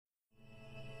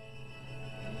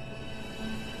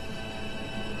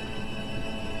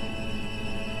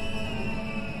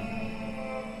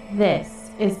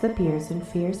This is the Beers and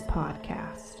Fears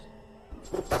podcast.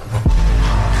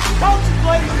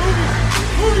 Contemplating movies!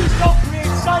 Movies don't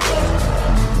create cycles!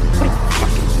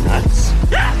 Fucking nuts.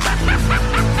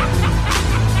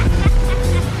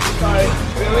 Sorry,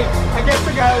 really? I guess I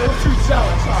got a little too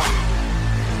zealous, huh?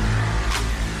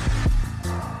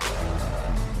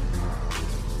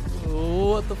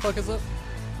 What the fuck is up?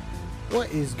 What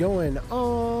is going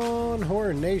on,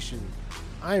 Horror Nation?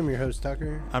 I am your host,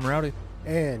 Tucker, I'm Rowdy.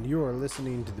 and you are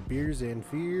listening to the Beers and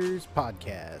Fears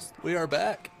podcast. We are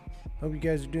back. Hope you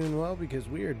guys are doing well because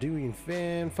we are doing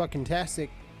fan-fucking-tastic.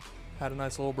 Had a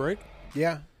nice little break.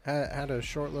 Yeah, had a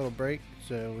short little break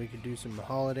so we could do some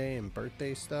holiday and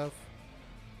birthday stuff.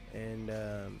 And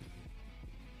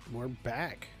we're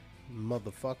back,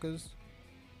 motherfuckers.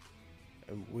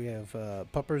 And we have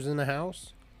puppers in the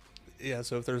house. Yeah,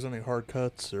 so if there's any hard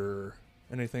cuts or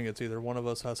anything, it's either one of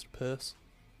us has to piss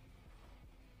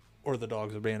or the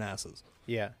dogs are being asses.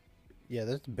 Yeah,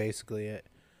 that's basically it.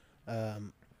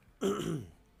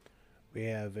 We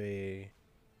have a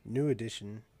new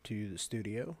addition to the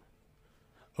studio.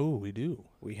 Oh, we do.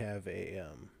 We have a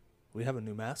We have a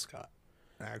new mascot,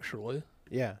 actually.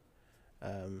 yeah.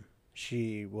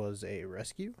 She was a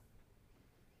rescue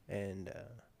and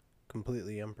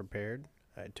completely unprepared.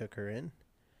 I took her in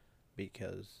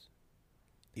because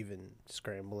even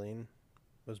scrambling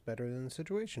was better than the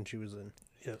situation she was in.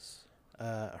 Yes.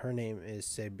 Her name is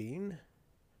Sabine,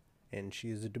 and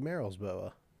she is a Demerals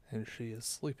boa. And she is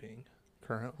sleeping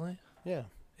currently Yeah.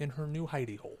 in her new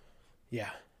hidey hole.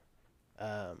 Yeah.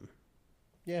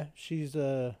 Yeah, she's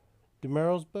a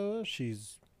Demerals boa.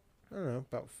 She's, I don't know,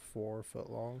 about 4 foot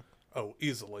long. Oh,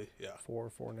 easily. Yeah.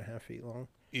 4.5 feet long.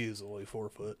 Easily 4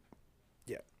 foot.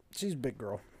 Yeah. She's a big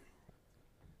girl.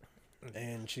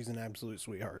 And she's an absolute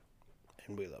sweetheart.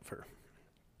 And we love her.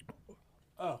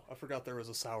 Oh, I forgot there was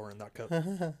a sour in that cup.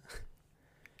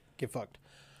 Get fucked.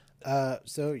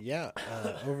 So, yeah,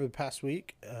 over the past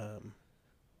week,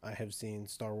 I have seen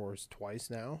Star Wars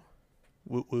twice now.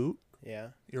 Woot woot. Yeah.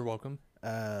 You're welcome.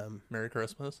 Merry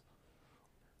Christmas.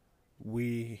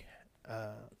 We,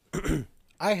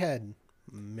 I had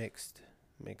mixed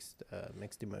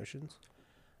emotions.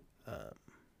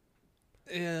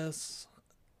 Yes.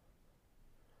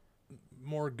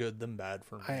 More good than bad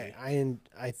for me.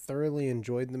 I thoroughly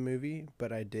enjoyed the movie,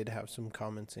 but I did have some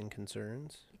comments and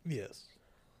concerns. Yes.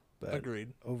 But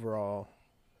Agreed. Overall,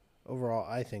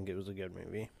 I think it was a good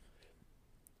movie.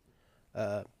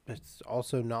 It's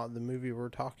also not the movie we're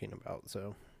talking about,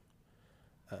 so.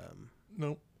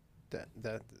 Nope.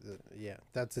 Yeah,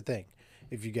 that's the thing.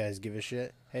 If you guys give a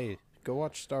shit, hey, go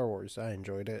watch Star Wars. I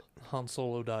enjoyed it Han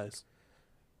Solo dies.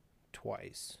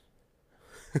 twice.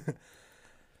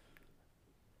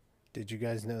 Did you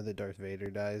guys know that Darth Vader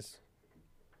dies?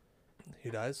 He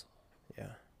dies?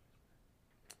 Yeah.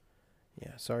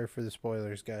 Yeah, sorry for the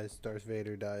spoilers, guys. Darth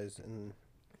Vader dies, and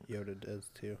Yoda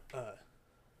does too.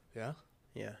 Yeah?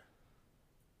 Yeah.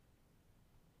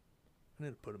 I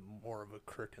need to put more of a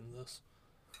crick in this.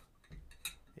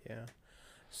 Yeah.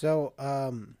 So,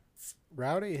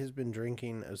 Rowdy has been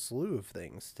drinking a slew of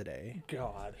things today.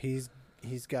 God. He's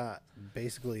got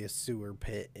basically a sewer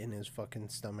pit in his fucking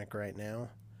stomach right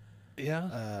now.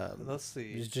 Yeah? Let's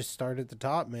see. You just start at the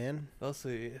top, man. Let's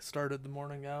see. It started the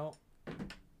morning out.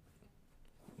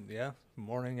 Yeah,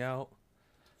 morning out.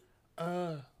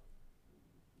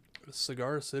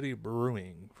 Cigar City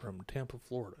Brewing from Tampa,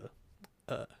 Florida.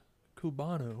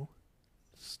 Cubano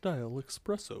style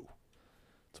espresso.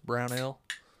 It's brown ale.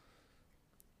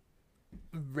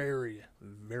 Very,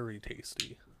 very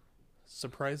tasty.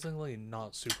 Surprisingly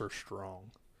not super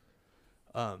strong.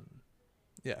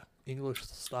 Yeah, English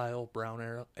style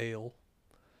brown ale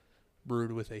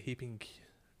brewed with a heaping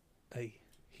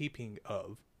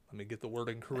of, let me get the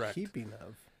wording correct. A heaping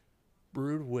of.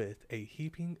 Brewed with a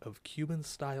heaping of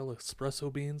Cuban-style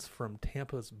espresso beans from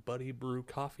Tampa's Buddy Brew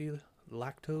Coffee.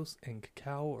 Lactose and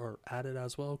cacao are added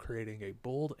as well, creating a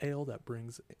bold ale that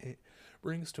brings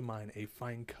to mind a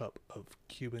fine cup of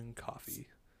Cuban coffee.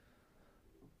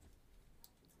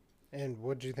 And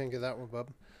what'd you think of that one,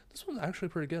 bub? This one's actually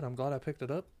pretty good. I'm glad I picked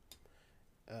it up.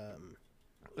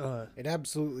 It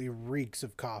absolutely reeks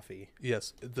of coffee.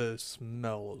 Yes, the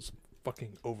smell is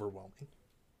fucking overwhelming.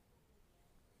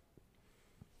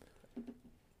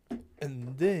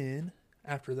 And then,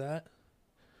 after that,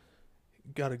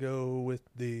 gotta go with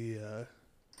the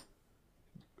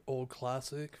old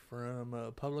classic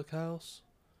from Public House.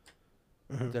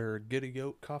 Mm-hmm. Their Giddy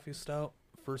Goat Coffee Stout.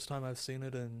 First time I've seen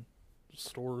it in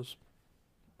stores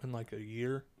in like a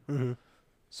year. Mm-hmm.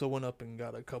 So went up and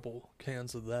got a couple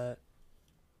cans of that.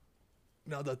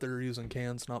 Now that they're using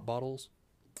cans, not bottles.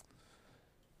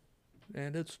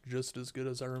 and it's just as good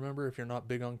as I remember. If you're not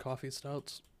big on coffee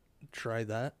stouts, try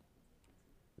that.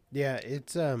 Yeah,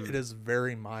 it's It is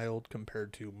very mild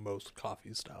compared to most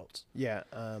coffee stouts. yeah,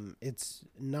 it's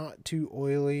not too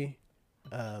oily.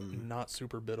 Not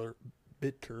super bitter.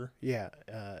 Yeah,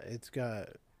 it's got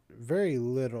very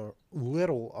little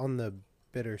on the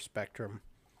bitter spectrum.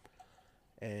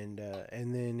 And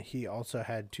then he also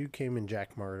had 2 Cayman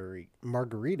Jack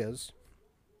margaritas.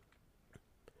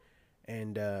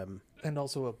 And And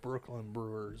also a Brooklyn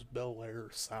Brewers Bel Air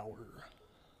Sour.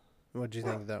 what'd you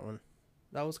think of that one?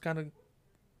 That was kind of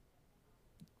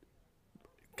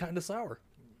sour.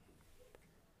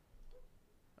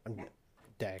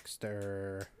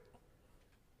 Dexter.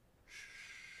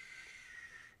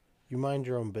 You mind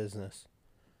your own business.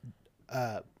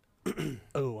 Oh,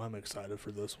 I'm excited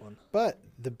for this one. But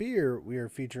the beer we are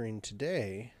featuring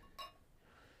today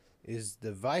is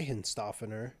the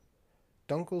Weihenstephaner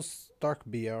Dunkel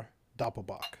Starkbier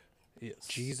Doppelbock. Yes.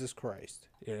 Jesus Christ.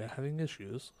 Yeah, having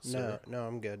issues. Sir. No,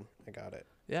 I'm good. I got it.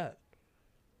 Yeah.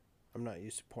 I'm not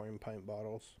used to pouring pint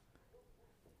bottles.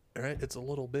 All right, it's a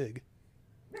little big.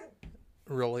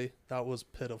 Really? That was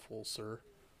pitiful, sir.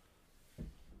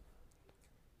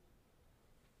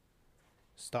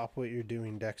 Stop what you're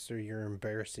doing, Dexter. You're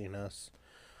embarrassing us.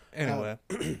 Anyway,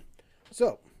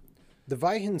 So, the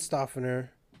Weihenstephaner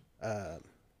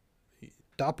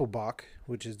Doppelbock,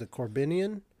 which is the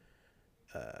Corbinian,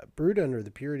 brewed under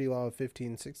the purity law of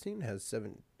 1516, has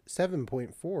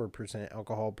 7.4%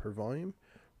 alcohol per volume.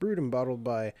 Brewed and bottled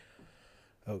by,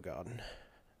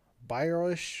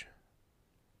 Bayerisch,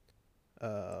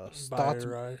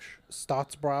 Bayerisch.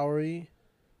 Staatsbrauerei,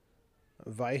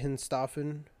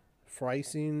 Weihenstephan,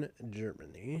 Freising,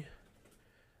 Germany.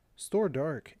 Store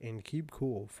dark and keep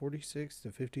cool, 46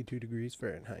 to 52 degrees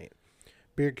Fahrenheit.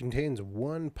 Beer contains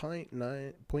 1 pint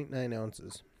 9.9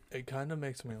 ounces. It kind of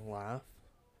makes me laugh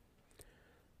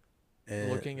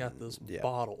And, looking at this yeah.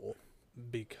 bottle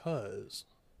because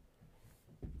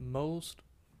most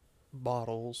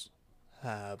bottles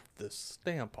have this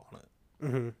stamp on it.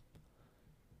 Mm-hmm.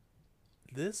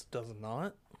 This does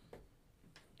not.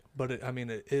 But it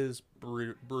is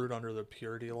brewed under the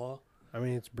purity law. I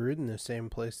mean, it's brewed in the same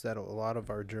place that a lot of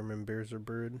our German beers are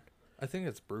brewed. I think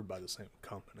it's brewed by the same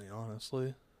company,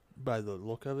 honestly, by the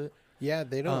look of it. Yeah,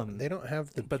 they don't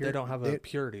have the But they don't have a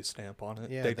purity stamp on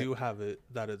it. Yeah, they do have it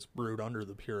that it's brewed under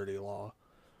the purity law.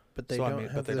 but they so, don't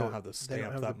have but they the, don't have the they stamp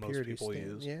don't have that the most purity people stamp.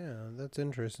 use. Yeah, that's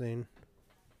interesting.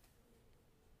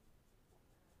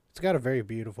 It's got a very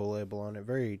beautiful label on it,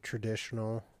 very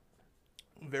traditional.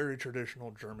 Very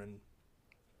traditional German.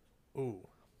 Ooh.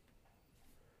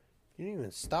 You didn't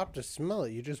even stop to smell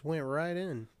it. You just went right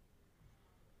in.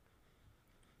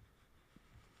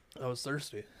 I was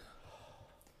thirsty.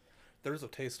 There's a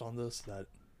taste on this that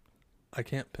I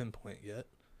can't pinpoint yet.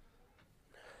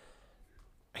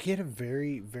 I get a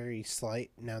very, very slight,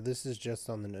 now this is just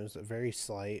on the nose, a very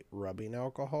slight rubbing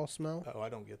alcohol smell. Oh, I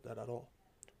don't get that at all.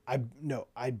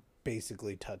 I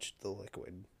basically touched the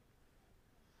liquid.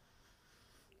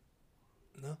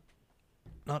 No.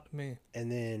 Not to me.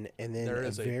 And then There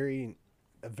is a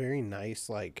very nice,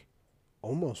 like,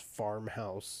 almost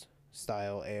farmhouse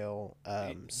style ale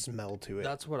smell to it.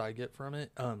 That's what I get from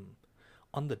it.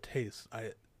 On the taste,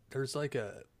 there's like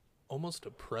almost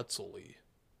a pretzel-y.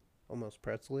 Almost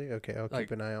pretzely. Okay, I'll Like-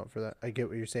 keep an eye out for that. I get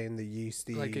what you're saying. The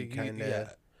yeasty Like a kind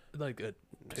of like a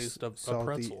taste of a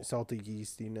pretzel. salty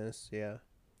yeastiness. Yeah.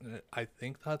 I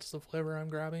think that's the flavor I'm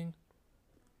grabbing.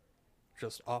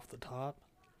 Just off the top,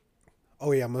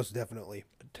 Oh yeah, most definitely.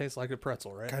 it tastes like a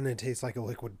pretzel, right? Kind of tastes like a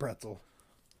liquid pretzel.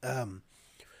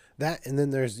 That, and then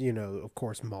there's, of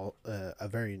course, malt, a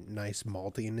very nice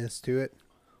maltiness to it.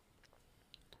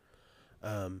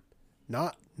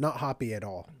 Not hoppy at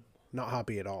all. Not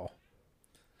hoppy at all.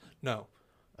 No,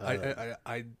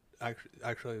 I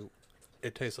actually,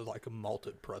 it tasted like a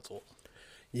malted pretzel.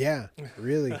 Yeah,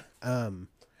 really.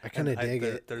 I kind of dig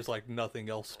it. There's like nothing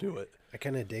else to it. I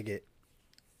kind of dig it.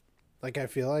 Like, I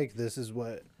feel like this is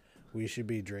what we should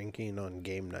be drinking on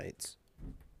game nights.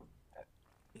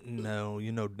 No,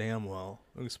 you know damn well,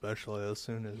 especially as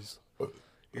soon as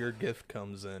your gift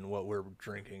comes in, what we're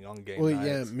drinking on game Well, nights.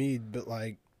 yeah, mead, but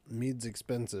like mead's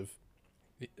expensive.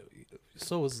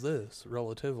 So is this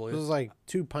relatively? This is like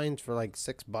 2 pints for like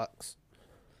 $6.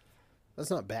 That's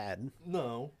not bad,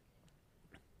 No.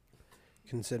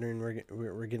 considering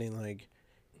we're getting like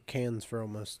cans for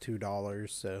almost $2.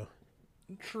 So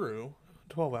True.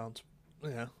 12 ounce.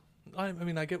 Yeah. I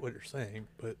mean, I get what you're saying,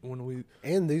 but when we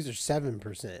and these are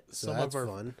 7%, so Some that's of our-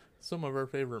 fun. some of our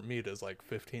favorite meat is like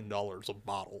 $15 a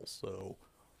bottle, so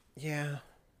Yeah,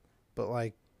 but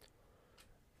like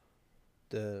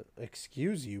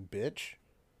Excuse you, bitch.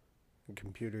 The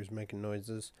computer's making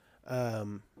noises.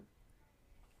 But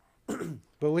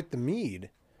with the mead,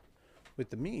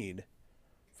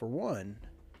 for one,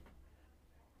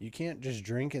 you can't just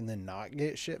drink and then not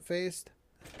get shit-faced.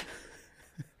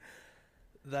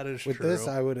 That is With true. this,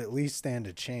 I would at least stand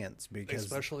a chance because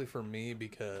Especially for me,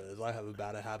 because I have a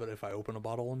bad habit if I open a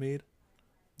bottle of mead.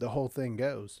 the whole thing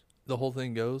goes. The whole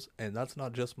thing goes, and that's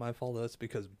not just my fault. That's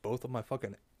because both of my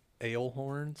fucking ale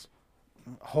horns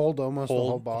Hold almost the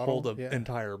whole bottle. hold an Yeah.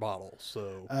 entire bottle.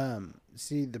 So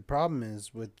See, the problem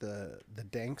is with the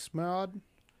Danks mod,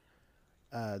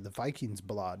 the Vikings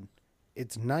blood,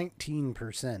 it's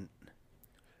 19%.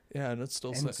 yeah, and it's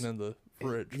still And sitting in the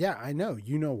fridge Yeah, I know.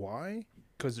 You know why?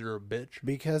 because you're a bitch.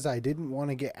 Because I didn't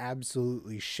want to get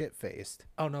absolutely shit-faced.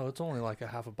 Oh no, it's only like a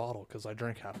half a bottle because I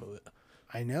drank half of it.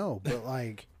 I know, but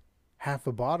like half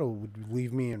a bottle would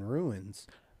leave me in ruins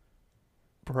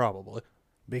Probably.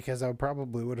 because I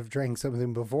probably would have drank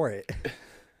something before it.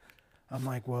 I'm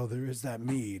like, well, there is that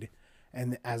mead.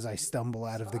 And as I stumble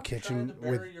out of the kitchen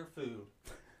with your food.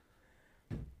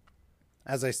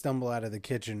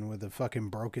 a fucking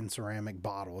broken ceramic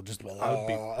bottle, just I'd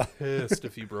be pissed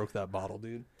if you broke that bottle,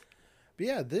 dude. But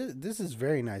yeah, this is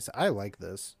very nice. I like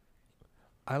this.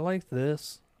 I like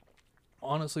this.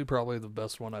 Honestly, probably the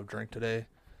best one I've drank today,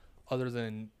 other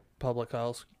than Public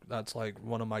House. That's like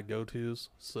one of my go-tos.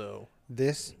 So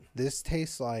This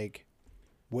tastes like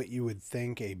what you would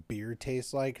think a beer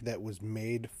tastes like that was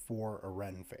made for a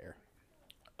Ren fair.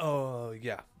 oh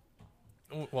yeah,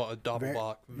 well a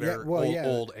Doppelbock, Very- very well, old, yeah.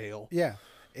 old ale. Yeah,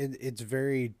 it's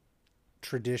very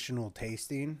traditional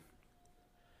tasting.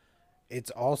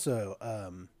 It's also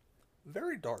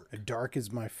Very dark. dark as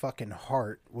my fucking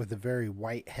heart with a very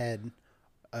white head.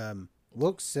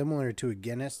 Looks similar to a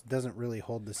Guinness. Doesn't really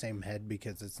hold the same head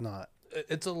because it's not.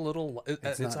 It's a little.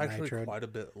 It's not actually nitro. quite a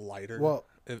bit lighter. Well-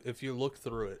 if you look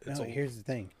through it, it's No, here's the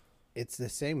thing. It's the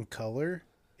same color.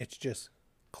 It's just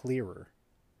clearer.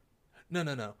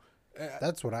 no.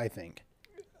 That's what I think.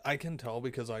 I can tell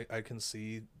because I can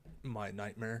see my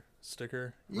Nightmare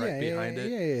sticker Yeah, right behind yeah, it.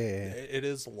 yeah. It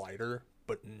is lighter,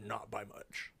 but not by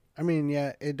much. I mean,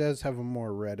 yeah, it does have a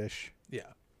more reddish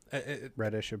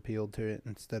appeal to it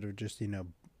instead of just,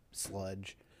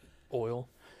 sludge. Oil.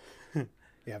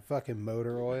 Yeah, fucking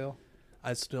motor oil.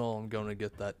 I still am going to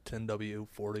get that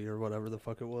 10W40 or whatever the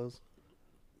fuck it was.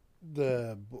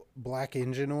 The black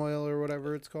engine oil or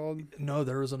whatever it's called. No,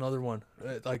 there was another one.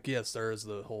 Yes, there is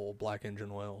the whole black engine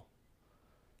oil.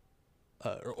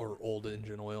 Or old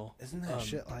engine oil. Isn't that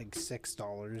shit like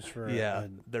 $6 for Yeah,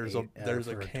 there's a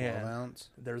for can. 12 ounce?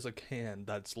 There's a can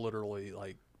that's literally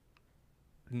like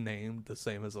named the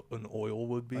same as an oil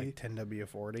would be. Like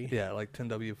 10W40? Yeah, like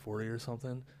 10W40 or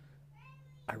something.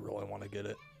 I really want to get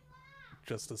it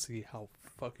just to see how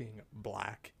fucking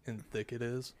black and thick it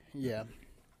is. Yeah.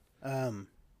 And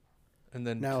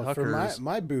then Now, Tucker's, for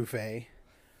my buffet,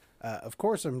 of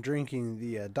course I'm drinking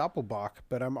the Doppelbock,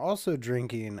 but I'm also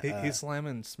drinking... he's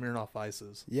slamming Smirnoff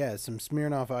Ices. Yeah, some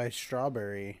Smirnoff Ice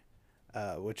Strawberry,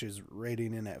 which is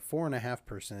rating in at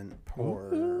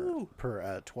 4.5%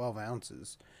 per 12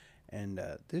 ounces. And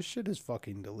this shit is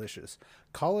fucking delicious.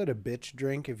 Call it a bitch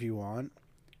drink if you want.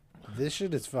 This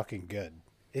shit is fucking good.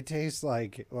 It tastes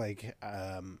like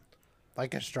a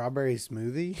strawberry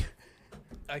smoothie.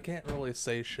 I can't really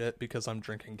say shit because I'm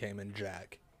drinking Cayman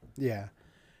Jack. Yeah.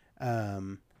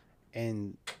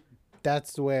 And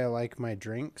that's the way I like my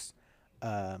drinks.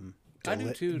 I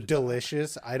do too.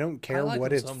 Delicious. I don't care like what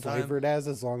them it's sometime. flavored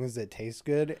as long as it tastes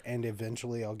good, and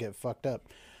eventually I'll get fucked up.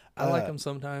 I like them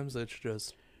sometimes. It's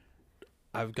just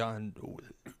I've gotten,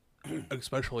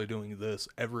 especially doing this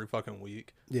every fucking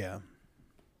week, Yeah.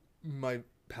 my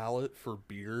palate for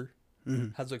beer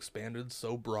has expanded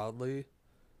so broadly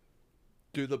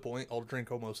to the point I'll drink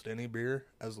almost any beer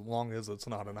as long as it's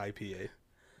not an IPA.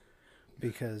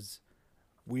 Because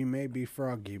we may be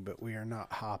froggy, but we are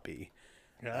not hoppy.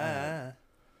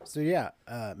 So yeah,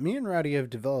 me and Rowdy have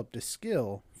developed a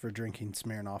skill for drinking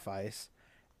Smirnoff Ice,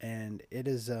 and it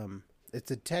is it's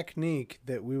a technique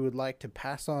that we would like to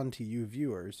pass on to you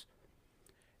viewers.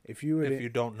 If you If you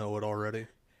don't know it already.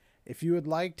 would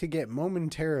like to get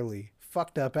momentarily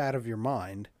fucked up out of your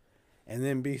mind, and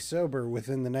then be sober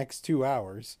within the next 2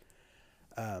 hours,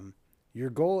 your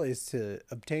goal is to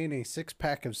obtain a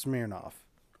 6-pack of Smirnoff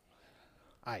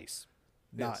Ice,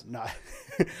 Yes.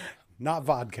 not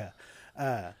vodka.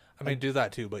 I mean, do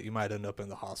that too, but you might end up in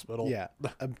the hospital. Yeah,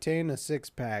 obtain a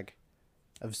 6-pack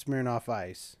of Smirnoff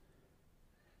Ice,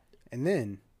 and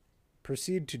then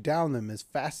proceed to down them as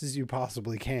fast as you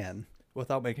possibly can.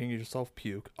 Without making yourself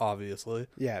puke, obviously.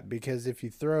 Yeah, because if you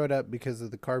throw it up because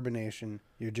of the carbonation,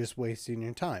 you're just wasting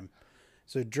your time.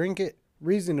 So drink it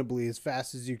reasonably as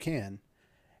fast as you can,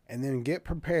 and then get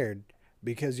prepared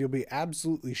because you'll be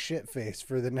absolutely shit-faced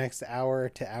for the next hour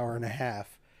to hour and a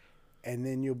half, and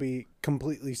then you'll be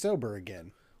completely sober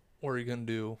again. Or you can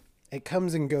do... It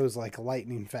comes and goes like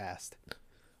lightning fast.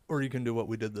 Or you can do what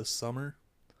we did this summer.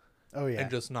 Oh, yeah. And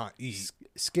just not eat.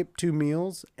 Skip 2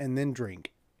 meals and then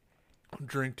drink.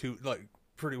 Drink two, like,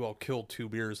 pretty well kill 2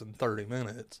 beers in 30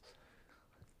 minutes.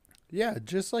 Yeah,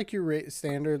 just like your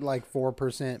standard, like,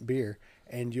 4% beer,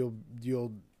 and you'll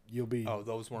be Oh,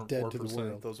 those weren't dead to the 4%.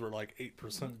 world. Those were like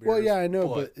 8% beers. Well, yeah, I know,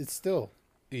 but it's still...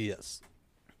 Yes.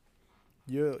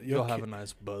 You'll have a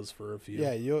nice buzz for a few.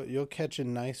 Yeah, you'll catch a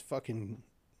nice fucking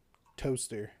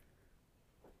toaster.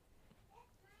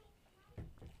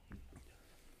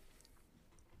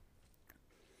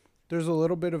 There's a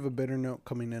little bit of a bitter note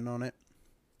coming in on it.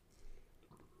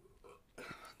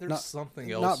 There's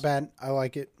something else. Not bad. I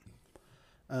like it.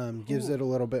 Gives it a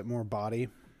little bit more body.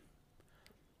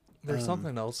 There's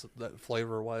something else that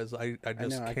flavor-wise, I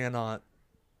just cannot,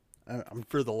 I'm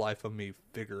for the life of me,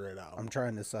 figure it out. I'm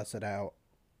trying to suss it out.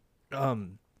 Oh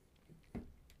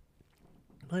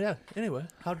yeah. Anyway,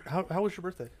 how was your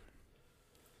birthday?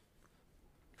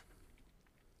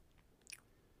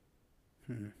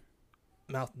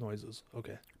 Mouth noises.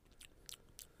 Okay.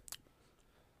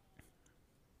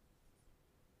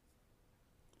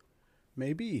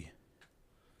 Maybe.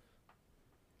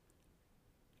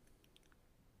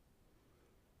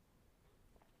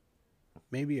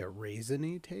 Maybe a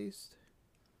raisiny taste?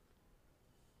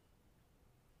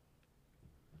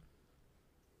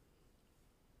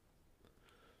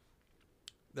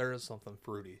 There is something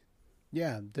fruity.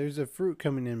 Yeah, there's a fruit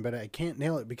coming in, but I can't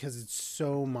nail it because it's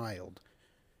so mild.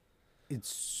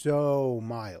 It's so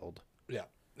mild. Yeah.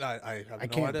 I have I no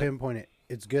can't idea. pinpoint it.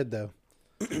 It's good, though.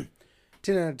 10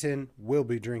 out of 10, will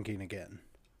be drinking again.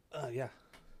 Yeah.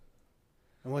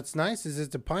 And what's nice is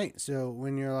it's a pint, so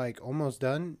when you're like almost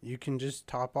done, you can just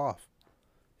top off.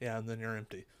 Yeah, and then you're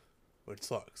empty, which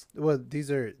sucks. Well,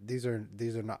 these are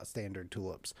not standard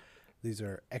tulips. These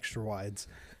are extra wides.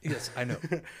 Yes, I know.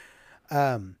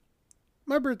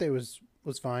 My birthday was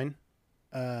fine.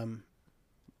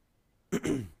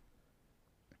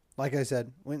 Like I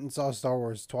said, went and saw Star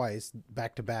Wars twice,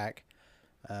 back to back.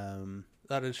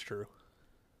 That is true.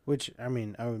 Which, I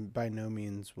mean, I by no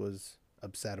means was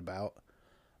upset about.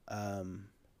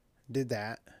 Did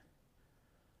that.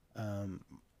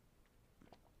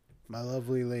 My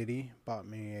lovely lady bought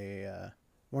me a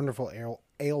wonderful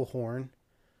ale horn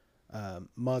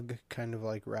mug, kind of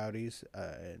like Rowdy's.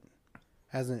 It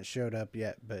hasn't showed up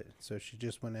yet, but so she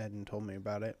just went ahead and told me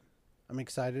about it. I'm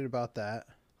excited about that.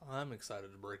 I'm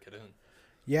excited to break it in.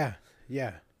 Yeah.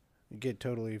 You get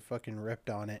totally fucking ripped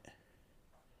on it.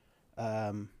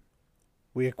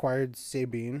 We acquired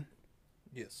Sabine.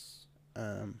 Yes.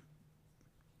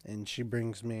 And she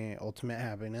brings me ultimate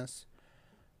happiness.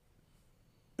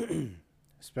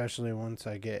 Especially once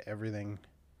I get everything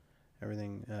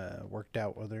worked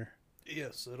out with her.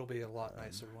 Yes, it'll be a lot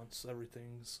nicer once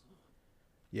everything's...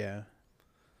 Yeah.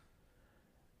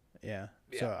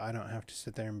 So I don't have to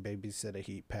sit there and babysit a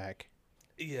heat pack.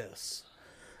 Yes.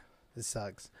 It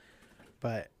sucks.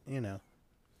 But, you know.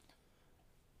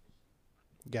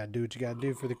 You gotta do what you gotta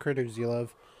do for the critters you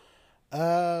love.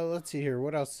 Let's see here.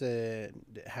 What else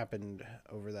happened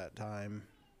over that time?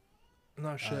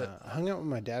 No shit. I hung out with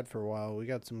my dad for a while. We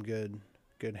got some good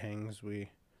hangs.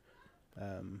 We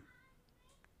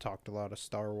talked a lot of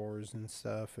Star Wars and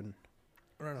stuff and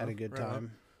had a good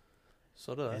time.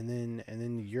 So did I. And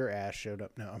then your ass showed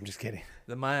up. No, I'm just kidding.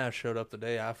 Then my ass showed up the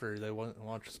day after they went and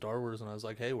watched Star Wars, and I was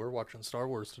like, "Hey, we're watching Star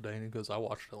Wars today," and he goes, "I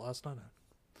watched it last night."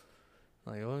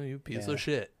 I'm like, "Oh, you piece of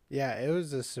shit." Yeah, it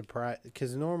was a surprise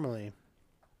because normally,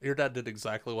 your dad did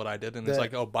exactly what I did, and he's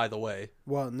like, "Oh, by the way."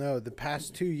 Well, no, the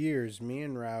past 2 years, me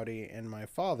and Rowdy and my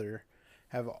father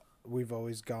we've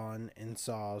always gone and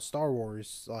saw Star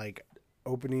Wars like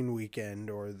opening weekend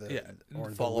or the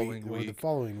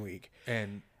following week,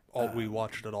 and we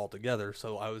watched it all together.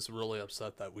 So I was really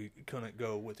upset that we couldn't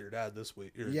go with your dad this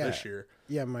year.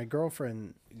 Yeah, my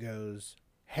girlfriend goes,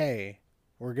 "Hey,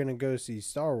 we're gonna go see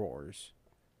Star Wars,"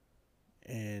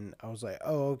 and I was like,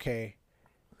 "Oh, okay."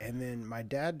 And then my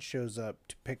dad shows up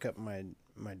to pick up my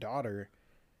daughter,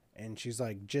 and she's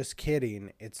like, "Just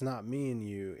kidding. It's not me and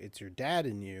you. It's your dad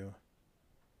and you."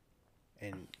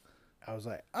 And I was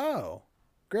like, "Oh,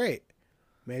 great.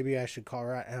 Maybe I should call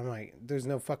Rowdy." And I'm like, "There's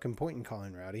no fucking point in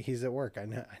calling Rowdy. He's at work. I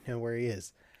know where he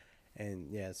is."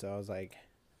 And yeah, so I was like,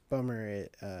 bummer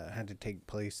it had to take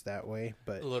place that way.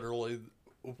 But literally,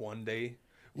 one day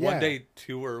Yeah.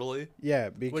 too early, Yeah,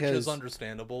 because which is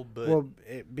understandable.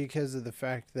 But because of the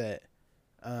fact that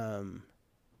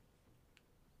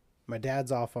my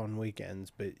dad's off on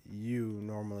weekends, but you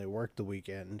normally work the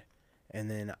weekend, and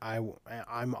then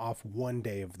I'm off one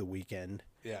day of the weekend,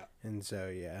 yeah, and so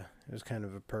yeah, it was kind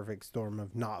of a perfect storm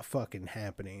of not fucking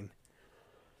happening.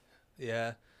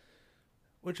 yeah,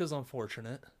 which is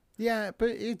unfortunate. Yeah, but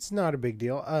it's not a big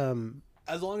deal.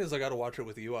 As long as I got to watch it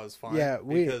with you, I was fine. Yeah,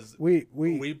 because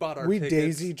we bought our we tickets.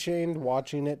 daisy chained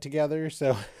watching it together.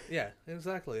 So Yeah,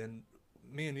 exactly. And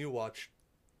me and you watched.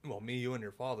 Well, me, you, and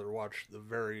your father watched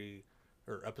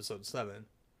episode 7.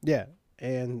 yeah,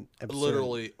 and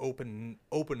Literally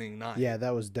opening night. Yeah,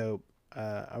 that was dope.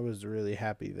 I was really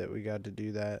happy that we got to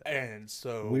do that. And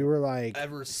so We were like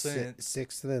ever since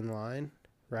sixth in line,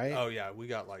 right? Oh yeah, we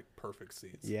got like perfect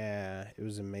seats. Yeah, it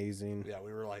was amazing. Yeah,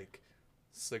 we were like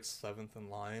 6th, 7th in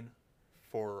line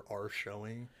for our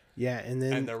showing. Yeah, and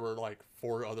then there were like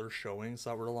 4 other showings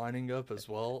that were lining up as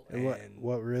well. and And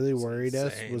what really worried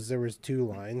us insane. was there was 2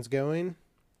 lines going,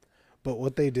 but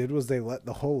what they did was they let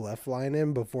the whole left line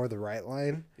in before the right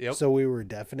line. Yep. So we were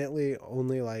definitely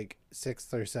only like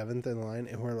 6th or 7th in line,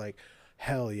 and we're like,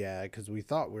 hell yeah, because we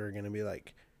thought we were gonna be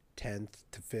like 10th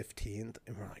to 15th,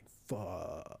 and we're like,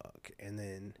 fuck, and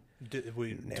then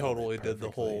we nailed totally it did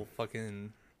the whole perfectly.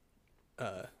 fucking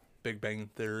Big Bang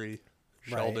Theory,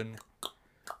 Sheldon.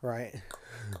 Right.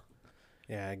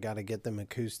 Yeah, I gotta get them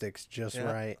acoustics just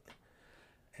Yeah. right.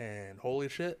 And holy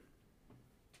shit,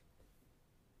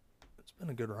 it's been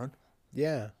a good run.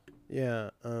 Yeah.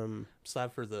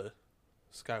 Aside for the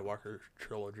Skywalker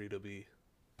trilogy to be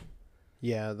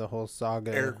Yeah, the whole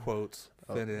saga. air quotes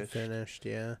oh, finished,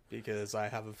 yeah. because I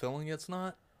have a feeling it's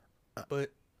not.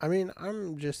 But I mean,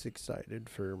 I'm just excited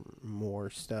for more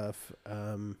stuff.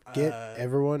 Get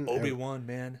everyone. Obi-Wan,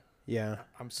 man, Yeah.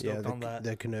 I'm stoked on that.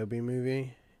 The Kenobi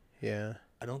movie. Yeah.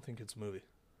 I don't think it's a movie.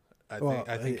 I Well,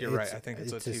 think you're right. I think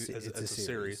it's a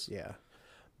series. Yeah.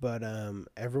 But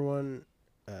everyone,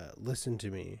 listen to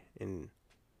me and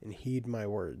heed my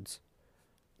words.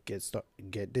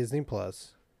 Get Disney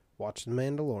Plus, watch The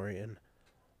Mandalorian,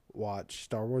 watch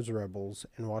Star Wars Rebels,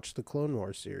 and watch the Clone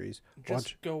Wars series.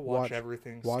 Just go watch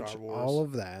everything Watch Star Wars. all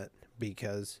of that,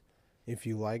 because if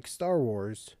you like Star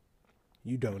Wars,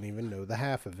 you don't even know the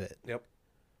half of it. Yep.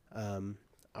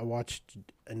 I watched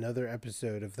another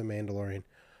episode of The Mandalorian.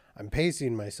 I'm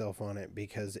pacing myself on it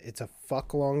because it's a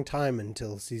fuck long time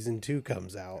until season 2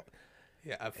 comes out.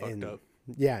 Yeah, I fucked up.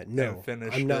 Yeah, no,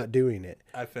 finished I'm not it. doing it.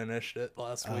 I finished it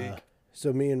last week.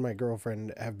 So me and my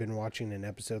girlfriend have been watching an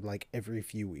episode like every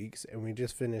few weeks, and we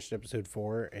just finished episode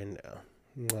 4, and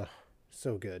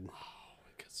so good. Oh,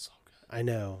 it gets so good. I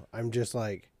know. I'm just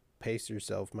like, pace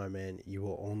yourself, my man. You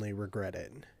will only regret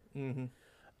it. Mm-hmm.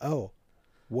 Oh,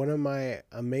 one of my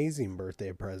amazing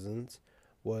birthday presents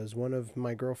was one of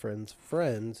my girlfriend's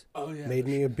friends Oh yeah. made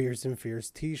me a Beers and Fears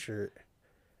t-shirt.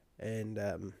 And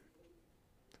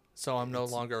So I'm no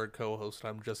longer a co-host.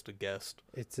 I'm just a guest.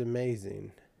 it's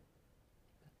amazing.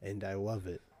 And I love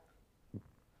it.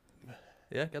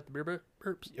 Yeah, got the beer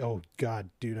burps. Oh, God,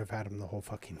 dude, I've had them the whole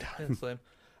fucking Yeah, time.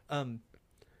 same.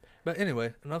 But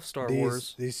anyway, enough Star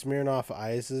Wars. These Smirnoff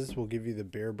Ices will give you the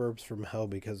beer burps from hell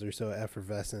because they're so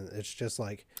effervescent. It's just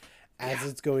like, as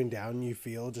it's going down, you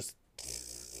feel just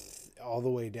all the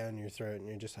way down your throat, and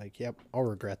you're just like, yep, I'll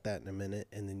regret that in a minute,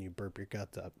 and then you burp your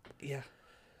guts up. Yeah.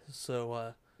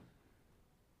 So,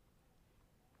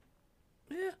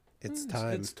 yeah. It's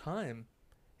time. It's time.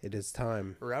 It is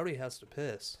time. Rowdy has to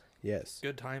piss. Yes.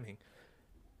 Good timing.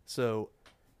 So,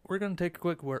 we're going to take a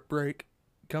quick break,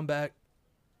 come back,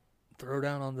 throw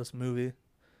down on this movie.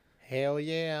 Hell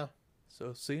yeah.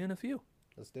 So, see you in a few.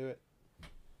 Let's do it.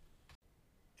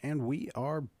 And we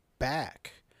are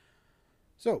back.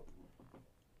 So,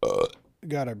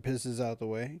 got our pisses out the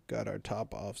way, got our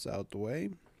top offs out the way.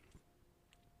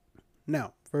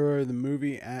 Now, for the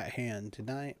movie at hand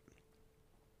tonight,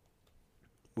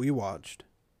 we watched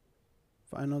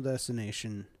Final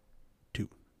Destination 2.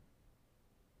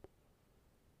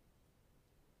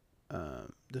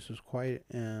 This was quite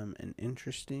an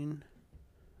interesting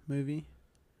movie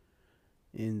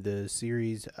in the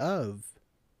series of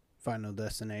Final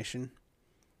Destination,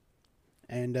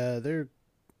 and there are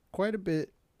quite a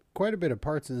bit of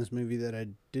parts in this movie that I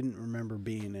didn't remember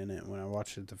being in it when I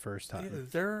watched it the first Yeah, time.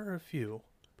 there are a few.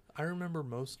 I remember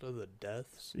most of the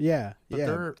deaths. Yeah, But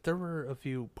yeah, there were a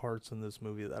few parts in this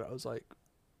movie that I was like,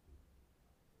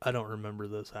 I don't remember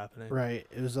this happening. right.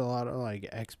 It was a lot of like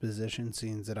exposition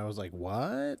scenes that I was like,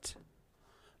 "What?"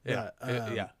 Yeah,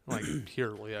 But, yeah, like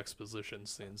purely exposition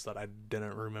scenes that I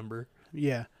didn't remember.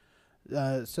 Yeah,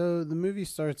 So the movie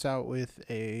starts out with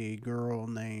a girl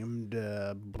named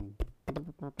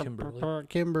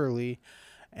Kimberly,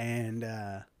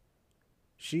 and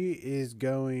she is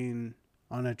going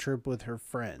on a trip with her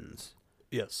friends.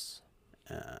 Yes.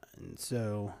 And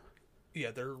so,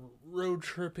 Yeah, they're road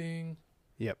tripping.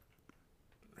 yep.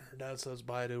 Her dad says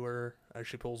bye to her. As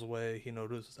she pulls away, he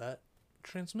notices that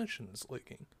transmission is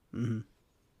leaking. Mm-hmm.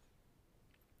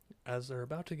 As they're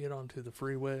about to get onto the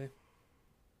freeway,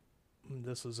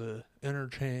 this is a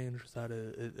interchange that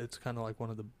it's kind of like one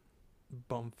of the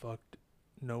bumfucked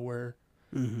nowhere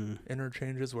Mm-hmm.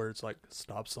 interchanges where it's like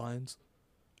stop signs.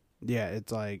 Yeah,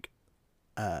 it's like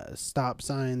stop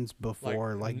signs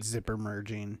before Like, like zipper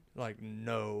merging. Like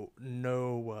no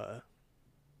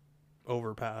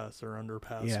overpass or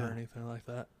underpass Yeah. or anything like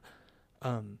that.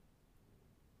 And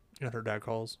her dad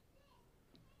calls.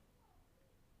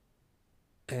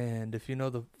 And if you know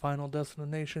the Final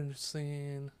Destination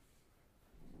scene,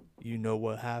 you know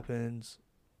what happens.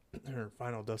 Or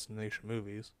Final Destination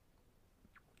movies.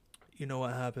 You know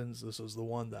what happens. This is the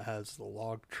one that has the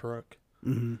log truck.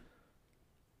 Mm-hmm.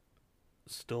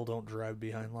 Still don't drive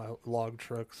behind log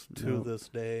trucks to Nope. this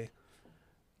day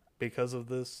because of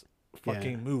this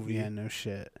fucking movie. Yeah, no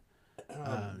shit.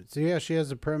 So yeah, she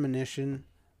has a premonition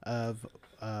of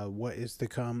what is to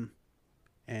come,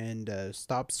 and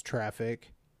stops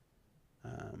traffic.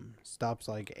 Stops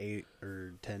like 8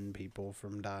 or 10 people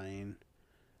from dying.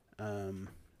 And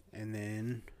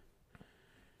then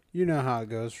you know how it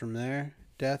goes from there.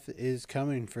 Death is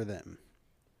coming for them.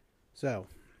 So,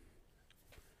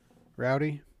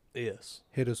 Rowdy, Yes.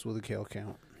 hit us with a kill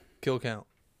count. Kill count.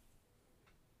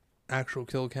 Actual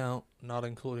kill count, not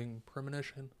including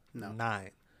premonition. No.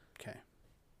 9. Okay.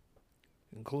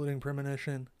 Including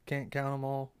premonition, can't count them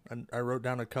all. And I wrote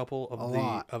down a couple of A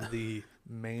lot. the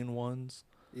main ones.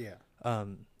 Yeah.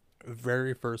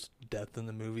 Very first death in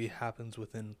the movie happens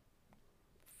within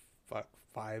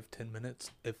 5-10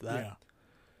 minutes, if that. Yeah.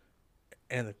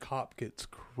 And the cop gets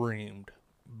creamed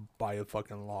by a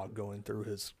fucking log going through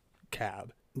his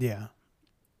cab. Yeah.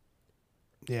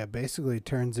 Yeah, basically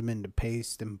turns him into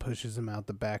paste and pushes him out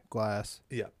the back glass.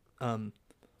 Yeah.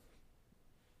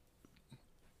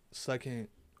 Second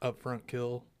upfront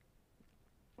kill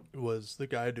was the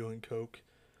guy doing coke,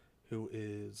 who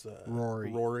is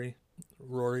Rory.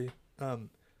 Rory.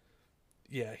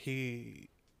 Yeah, he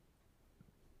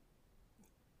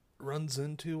runs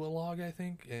into a log, I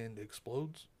think, and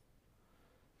explodes.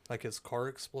 Like his car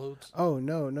explodes. Oh,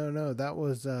 no. That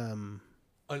was No,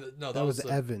 that was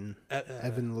Evan.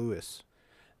 Evan Lewis.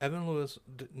 Evan Lewis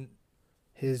didn't.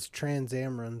 His Trans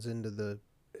Am runs into the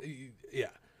Yeah.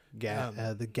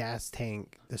 the gas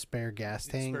tank, the spare gas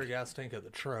tank. Spare gas tank of the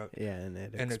truck. Yeah, and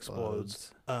it And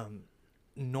explodes.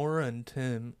 Nora and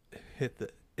Tim hit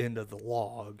the end of the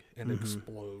log and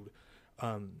explode.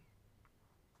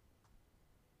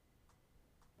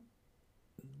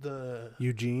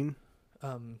 Eugene,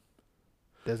 Um,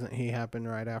 doesn't he happen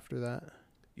right after that?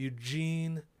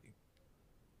 Eugene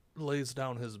lays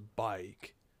down his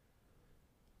bike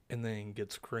and then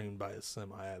gets creamed by a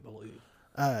semi, I believe.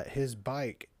 His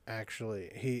bike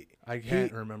actually. I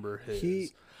can't remember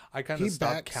his. I kind he of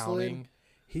stopped backslid. counting.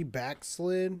 He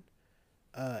backslid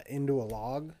into a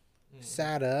log,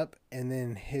 sat up, and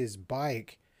then his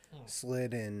bike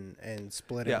slid in and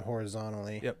split him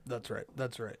horizontally. Yep, that's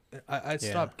right. I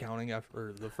stopped counting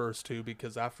after the first two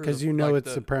because after Because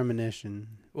it's a premonition.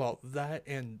 Well, that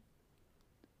and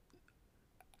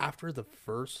after the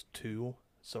first two,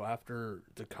 so after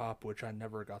the cop, which I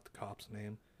never got the cop's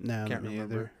name. No, Can't me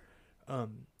remember. either.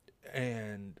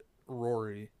 And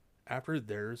Rory, after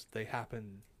theirs, they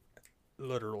happen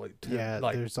literally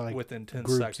there's like within 10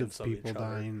 groups seconds of of people each other.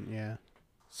 dying. Yeah,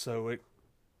 So I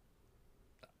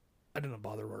didn't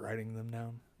bother writing them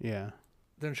down. yeah.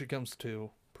 Then she comes to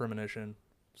premonition,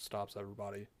 stops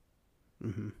everybody.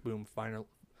 Mm-hmm. Boom, final,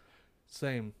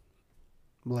 same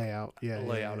Layout. Yeah,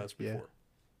 layout yeah, as yeah. before.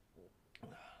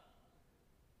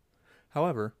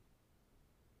 However,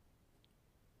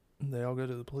 they all go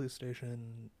to the police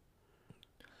station,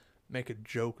 make a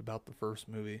joke about the first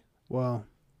movie, Well,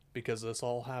 because this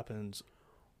all happens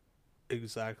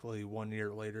exactly 1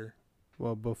 year later.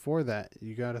 before that,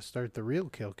 you got to start the real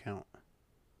kill count.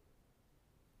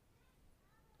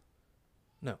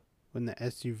 No. When the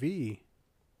SUV,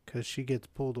 because she gets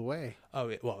pulled away. Oh,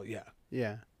 yeah, well, yeah.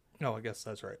 Yeah, No, I guess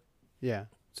that's right. yeah.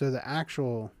 So the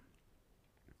actual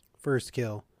first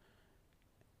kill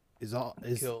is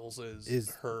Kills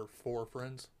is her 4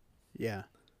 friends. yeah.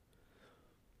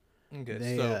 Okay,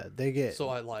 They get so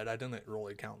I lied. I didn't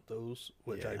really count those,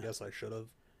 which I Yeah. guess I should have.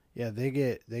 they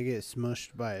get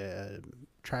smushed by a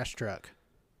trash truck.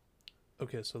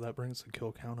 Okay, so that brings the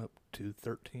kill count up to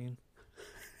 13.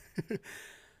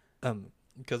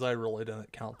 Because I really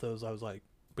didn't count those. I was like,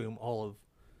 boom, all of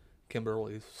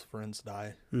Kimberly's friends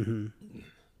die. Mm-hmm.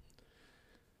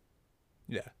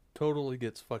 Yeah, totally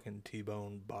gets fucking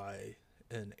T-boned by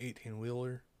an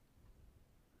 18-wheeler.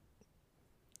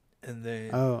 And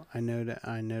then Oh, I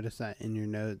noticed that in your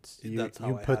notes. That's how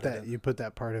you I put had it that in. you put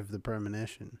that part of the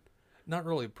premonition. not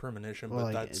really premonition, Well,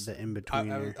 but like that's the in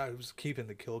between. I was keeping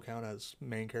the kill count as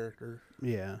main character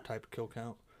Yeah, type of kill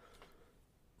count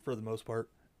for the most part.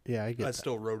 yeah, I get I that.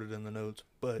 still wrote it in the notes,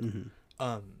 but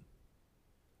Mm-hmm.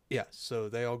 yeah. So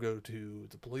they all go to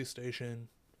the police station,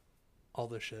 all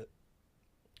this shit,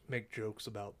 make jokes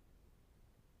about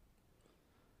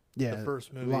Yeah, the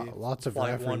first movie, lots of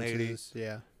Flight references. 180.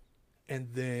 Yeah, And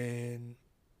then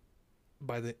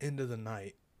by the end of the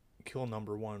night, kill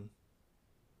number 1,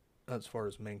 as far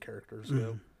as main characters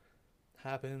go,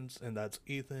 happens, and that's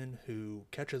Ethan, who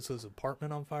catches his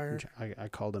apartment on fire. which I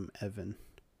called him Evan,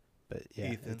 but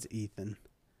yeah, Ethan. it's Ethan.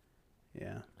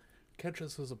 Yeah,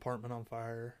 Catches his apartment on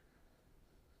fire.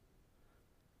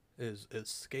 Is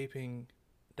escaping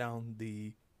down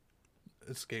the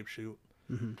escape chute.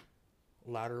 mm-hmm.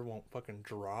 Ladder won't fucking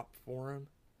drop for him,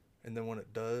 and then when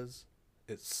it does,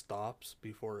 it stops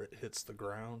before it hits the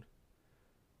ground,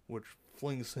 which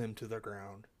flings him to the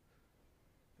ground.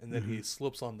 And then he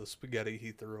slips on the spaghetti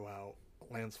he threw out,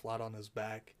 lands flat on his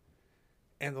back,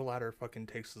 and the ladder fucking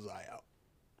takes his eye out.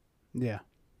 Yeah,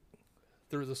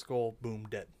 Through the skull, boom,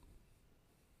 dead.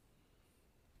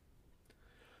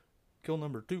 Kill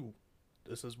number 2.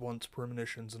 This is once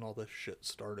premonitions and all this shit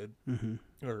started.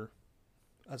 Or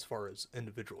as far as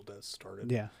individual deaths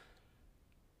started. yeah,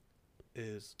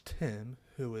 Is Tim,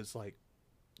 who is like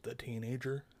the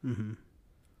teenager,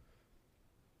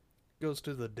 goes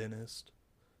to the dentist.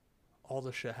 All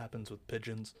the shit happens with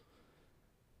pigeons.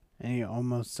 and he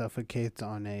almost suffocates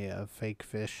on a fake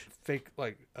fish. Fake,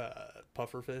 like,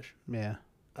 puffer fish. Yeah,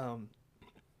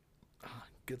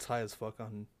 Gets high as fuck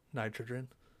on nitrogen.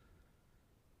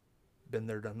 Been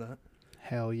there, done that.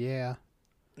 hell yeah,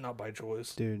 Not by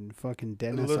choice. dude. Fucking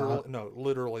dentist.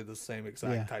 Literally the same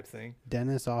exact type thing.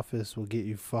 Dentist office will get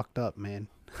you fucked up, man.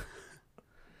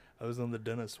 I was in the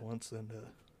dentist once and,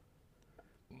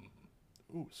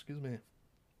 ooh, excuse me.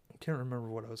 I can't remember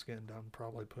what I was getting done.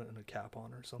 Probably putting a cap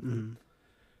on or something.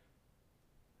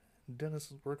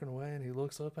 Dennis is working away and he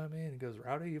looks up at me and he goes,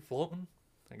 "Rowdy, you floating?"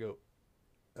 I go,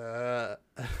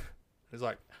 He's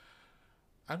like,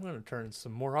 "I'm going to turn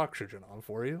some more oxygen on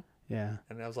for you." Yeah,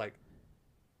 And I was like,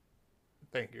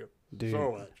 "Thank you dude.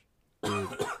 so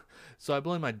much." So I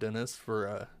blame my dentist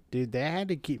for, Dude, they had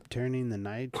to keep turning the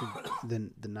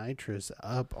nitrous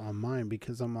up on mine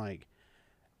because I'm like,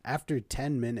 after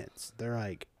 10 minutes, they're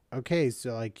like, okay,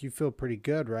 so like you feel pretty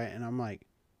good, right? And I'm like,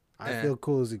 I feel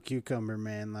cool as a cucumber,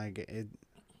 man. Like it.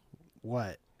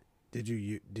 What? Did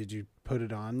you put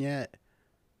it on yet?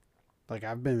 Like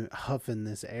I've been huffing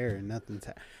this air and nothing's.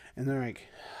 And they're like,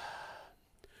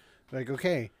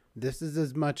 okay, this is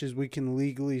as much as we can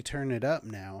legally turn it up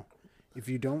now. If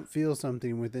you don't feel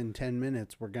something within 10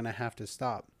 minutes, we're going to have to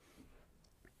stop.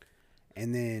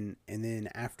 And then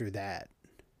after that,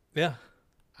 yeah,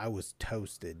 I was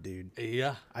toasted, dude.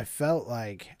 yeah, I felt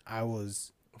like I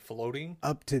was floating.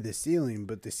 up to the ceiling,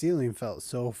 but the ceiling felt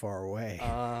so far away.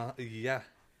 Yeah.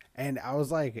 And I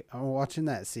was like, I'm watching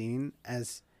that scene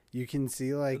as you can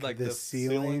see like the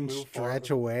ceiling move stretch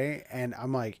forward. away. And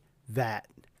I'm like, that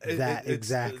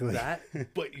exactly. That,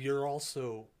 but you're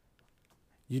also...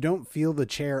 You don't feel the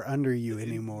chair under you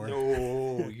anymore.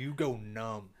 No, you go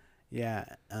numb. Yeah.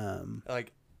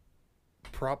 Like,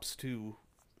 props to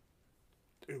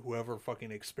whoever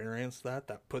fucking experienced that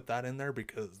put that in there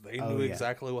because they knew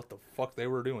exactly what the fuck they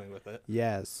were doing with it.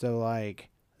 Yeah, so like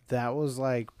that was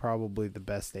like probably the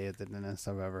best day at the dentist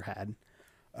I've ever had.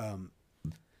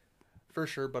 For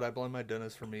sure, but I blame my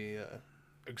dentist for me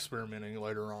experimenting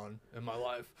later on in my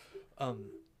life.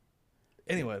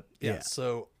 Anyway, yeah.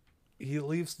 So he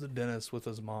leaves the dentist with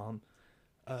his mom.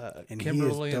 And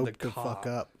Kimberly he is and the doped the cop. fuck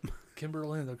up.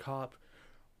 Kimberly and the cop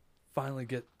finally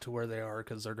get to where they are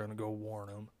because they're going to go warn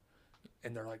him.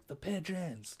 And they're like, "The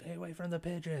pigeons! Stay away from the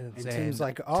pigeons!" And Tim's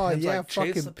like, "Oh Tim's yeah, like, "Chase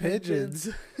fucking the pigeons."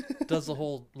 Does the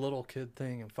whole little kid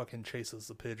thing and fucking chases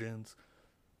the pigeons,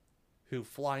 who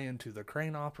fly into the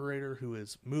crane operator who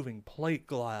is moving plate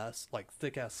glass, like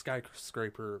thick ass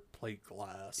skyscraper plate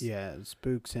glass. Yeah, it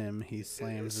spooks him. He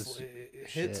slams his It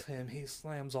hits shit. him. He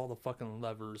slams all the fucking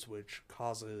levers, which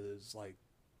causes like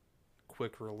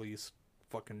quick release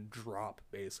fucking drop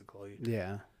basically.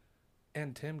 Yeah.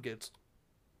 And Tim gets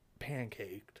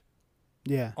pancaked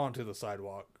Yeah. onto the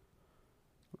sidewalk.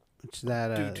 Which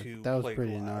that due to that was plate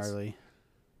pretty glass. gnarly.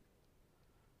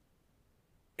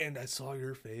 And I saw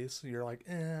your face. You're like,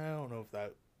 I don't know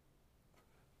if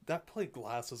that plate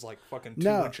glass is like fucking 2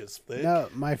 inches thick. No,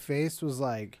 my face was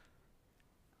like,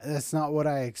 that's not what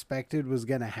I expected was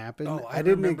gonna happen. Oh, I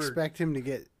didn't remember- expect him to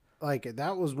get like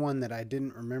that was one that I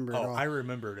didn't remember at all. I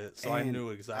remembered it, so I And knew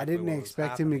exactly. I didn't what was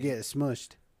expect him to happening. get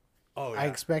smushed. Oh, yeah. I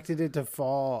expected it to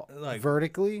fall Like-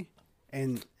 vertically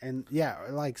and yeah,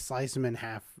 like slice him in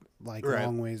half like Right.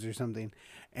 long ways or something.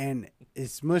 And it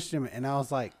smushed him and I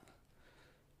was like,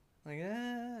 Like,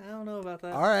 I don't know about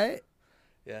that. all right.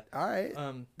 Yeah. All right.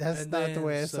 That's and not the then,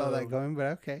 way I saw so- that going, but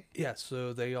okay. Yeah,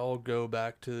 so they all go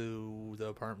back to the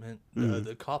apartment, Mhm.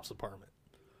 the cop's apartment,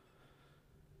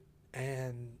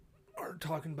 and are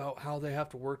talking about how they have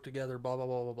to work together, blah, blah,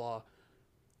 blah, blah, blah.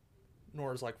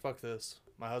 Nora's like, fuck this.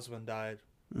 My husband died.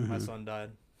 My son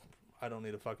died. I don't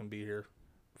need to fucking be here.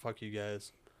 Fuck you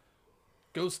guys.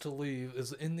 Goes to leave,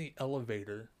 is in the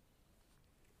elevator.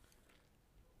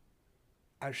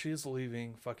 As she's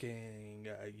leaving, fucking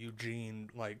Eugene,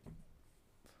 like,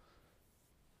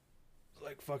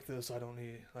 fuck this, I don't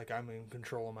need, like, I'm in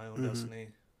control of my own destiny.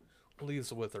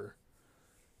 Leaves with her.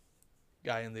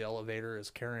 Guy in the elevator is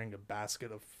carrying a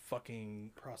basket of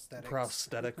fucking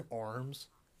prosthetic arms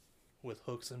with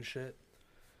hooks and shit.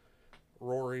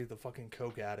 Rory, the fucking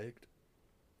coke addict,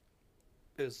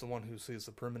 is the one who sees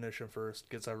the premonition first,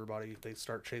 gets everybody, they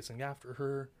start chasing after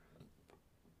her.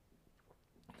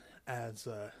 As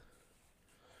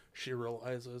she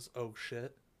realizes, oh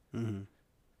shit,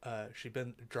 she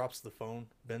drops the phone,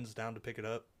 bends down to pick it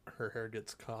up. Her hair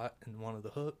gets caught in one of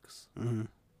the hooks, and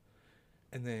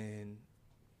then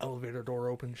elevator door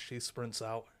opens. She sprints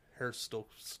out, hair's still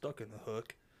stuck in the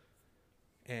hook,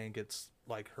 and gets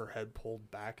like her head pulled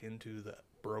back into the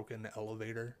broken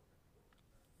elevator,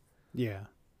 Yeah.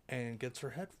 and gets her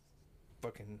head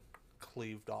fucking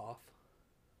cleaved off.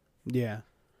 Yeah.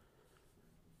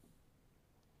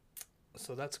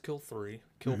 So that's kill 3.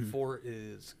 Kill 4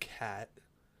 is Kat,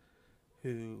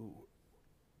 who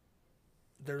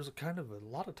there's a kind of a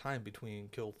lot of time between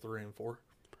kill 3 and 4.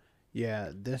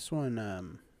 Yeah, this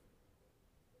one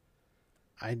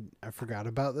I forgot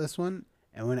about this one,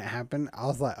 and when it happened, I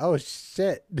was like, "Oh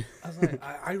shit." I was like,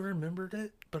 I remembered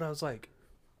it, but I was like,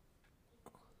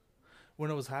 when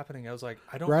it was happening, I was like,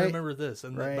 I don't Right. remember this,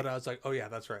 and Right. but I was like, oh yeah,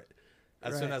 that's right.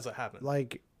 As soon Right. as it happened,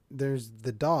 Like there's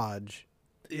the dodge,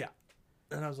 yeah,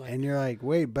 and I was like, and you're like,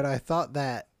 "Wait, but I thought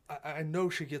that I know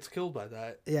she gets killed by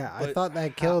that. yeah, I but thought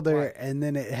that killed her," why? and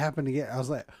then it happened again. I was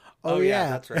like, Oh, "Oh, yeah, yeah,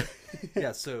 that's right.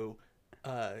 Yeah, so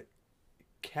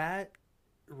Kat,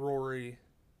 Rory,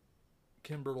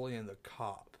 Kimberly, and the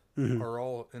cop are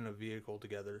all in a vehicle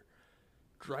together,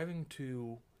 driving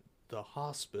to the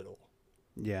hospital,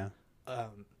 yeah,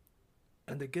 and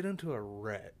they get into a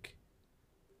wreck.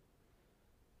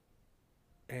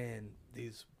 And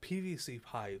these PVC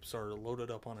pipes are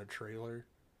loaded up on a trailer,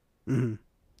 and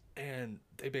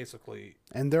they basically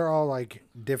and they're all like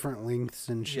different lengths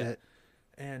and shit."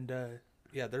 and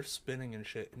they're spinning and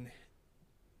shit, and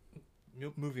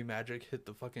movie magic hit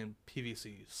the fucking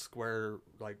PVC square,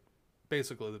 like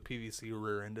basically the PVC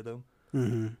rear ended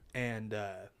them, and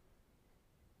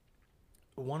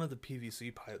one of the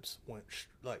PVC pipes went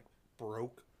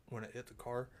broke when it hit the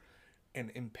car,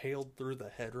 and impaled through the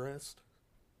headrest,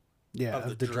 Yeah, of of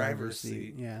the the driver's driver's seat.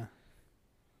 seat. Yeah,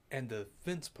 and the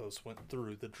fence post went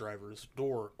through the driver's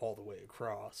door all the way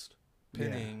across,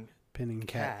 pinning pinning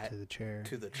Cat Cat to the chair.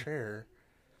 to the chair.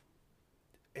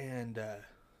 And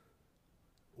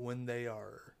when they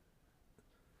are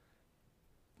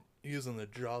using the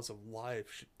jaws of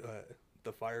life,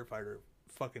 the firefighter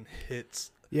fucking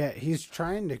hits Yeah, he's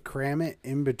trying to cram it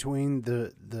in between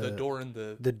the door and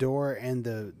the door and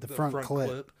the front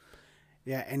clip.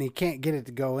 Yeah, and he can't get it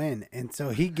to go in, and so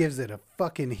he gives it a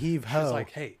fucking heave ho. She's like,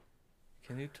 hey,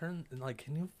 can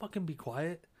you fucking be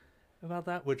quiet about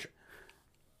that? Which,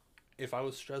 if I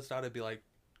was stressed out, I'd be like,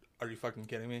 are you fucking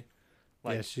kidding me?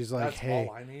 Like, yeah, she's like, that's hey,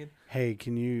 all I need. hey,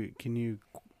 can you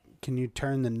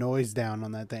turn the noise down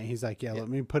on that thing? He's like, yeah, let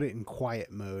me put it in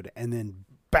quiet mode, and then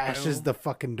bashes Boom. the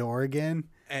fucking door again.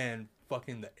 And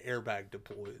fucking the airbag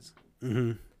deploys,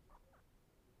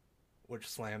 which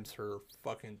slams her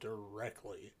fucking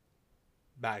directly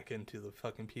back into the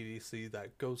fucking PVC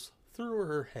that goes through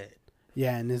her head.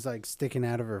 Yeah, and is like sticking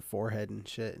out of her forehead and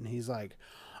shit, and he's like,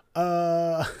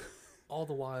 All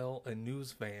the while, a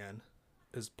news van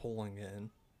is pulling in,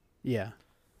 yeah,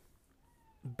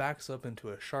 backs up into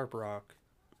a sharp rock,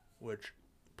 which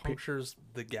punctures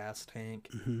the gas tank,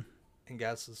 and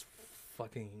gas is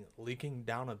fucking leaking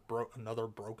down another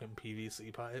broken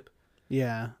PVC pipe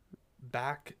yeah,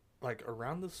 back like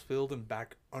around this field and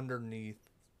back underneath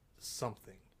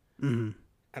something. Mm-hmm.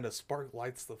 And a spark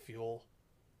lights the fuel.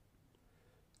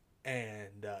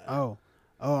 And Oh,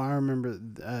 I remember.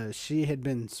 She had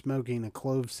been smoking a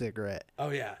clove cigarette. oh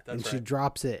yeah, that's and right. she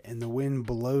drops it, and the wind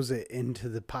blows it into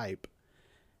the pipe,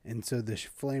 and so the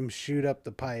flames shoot up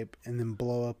the pipe and then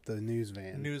blow up the news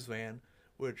van.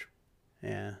 Which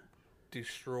Yeah,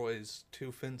 destroys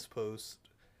 2 fence posts,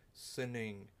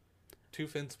 sending 2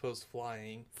 fence posts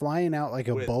flying out like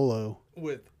a With- bolo.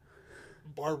 with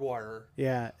barbed wire.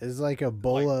 Yeah, it's like a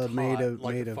bola like, made taut, of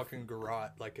like made a of fucking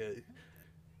garrote, like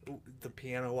the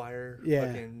piano wire. Yeah.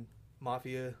 Fucking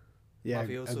mafioso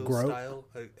a grope. style,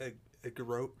 a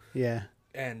garrote. Yeah,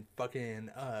 And fucking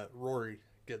Rory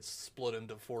gets split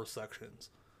into 4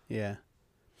 sections. yeah.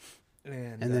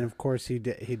 And And then of course he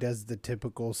does the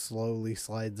typical slowly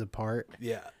slides apart.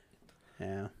 yeah.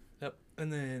 Yeah. Yep.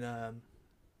 And then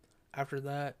after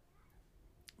that,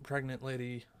 pregnant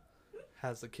lady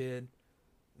has a kid.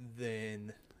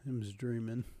 Then Him's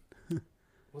dreaming.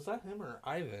 was that him or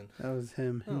Ivan? That was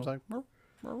him. He was Oh. like, "Burr,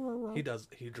 burr, burr, burr."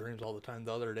 He dreams all the time.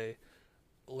 The other day,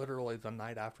 literally the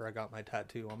night after I got my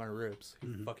tattoo on my ribs,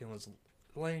 he fucking was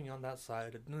laying on that side. I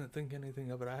didn't think anything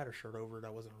of it. I had a shirt over it. I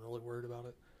wasn't really worried about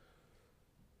it.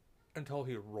 Until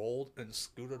he rolled and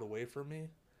scooted away from me.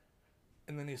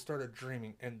 And then he started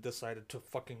dreaming and decided to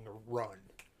fucking run.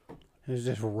 He was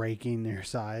just raking their I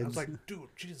sides. was like, dude,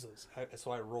 Jesus.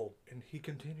 So I rolled. And he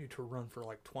continued to run for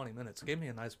like 20 minutes. Gave me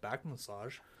a nice back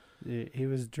massage. He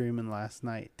was dreaming last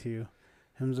night too.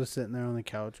 Him just sitting there on the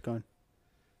couch going.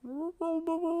 That's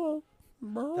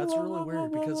really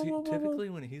weird because typically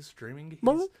when he's dreaming,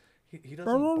 he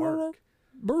doesn't bark.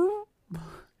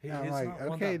 I'm He's like, not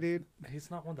one okay, that- dude. He's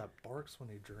not one that barks when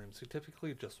he dreams. He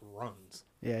typically just runs.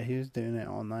 Yeah, he was doing it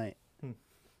all night. Hmm.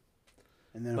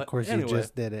 And then, But of course, anyway. he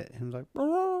just did it. He was like,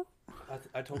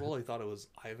 I totally thought it was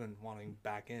Ivan wanting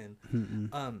back in.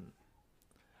 mm-mm.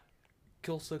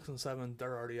 Kill 6 and 7.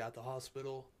 They're already at the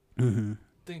hospital. Mm-hmm.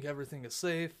 Think everything is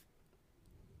safe.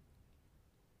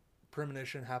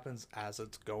 Premonition happens as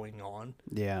it's going on.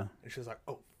 Yeah. And she's like,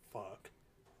 oh, fuck.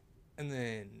 And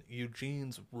then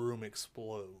Eugene's room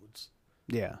explodes.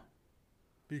 Yeah.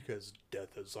 Because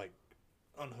Death has, like,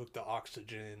 unhooked the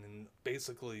oxygen and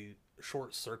basically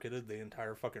short-circuited the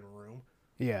entire fucking room.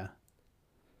 Yeah.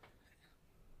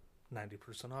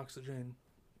 90% oxygen.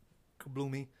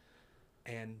 Kabloomy.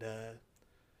 And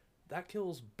that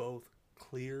kills both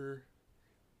Clear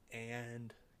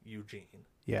and Eugene.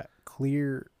 Yeah.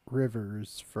 Clear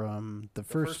Rivers from the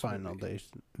first first Final movie.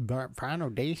 Final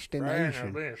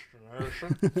Destination.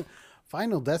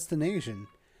 Final Destination.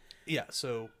 Yeah,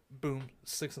 so, boom,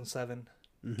 6 and 7.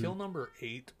 Mm-hmm. Kill number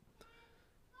 8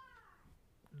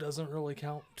 doesn't really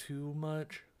count too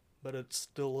much, but it's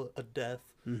still a death.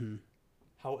 Mm-hmm.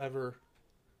 However,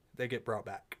 they get brought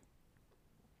back.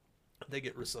 They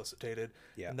get resuscitated.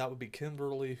 Yeah. And that would be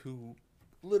Kimberly, who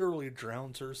literally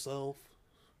drowns herself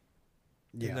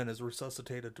Yeah. and then is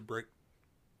resuscitated to break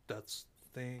Death's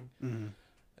thing. Mm-hmm.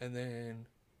 And then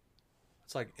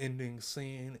it's like ending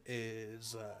scene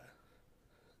is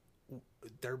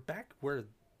they're back where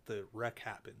the wreck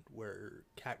happened, where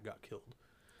Kat got killed.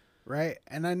 Right.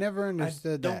 And I never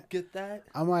understood I don't that. get that.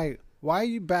 I'm like, why are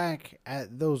you back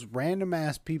at those random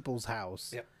ass people's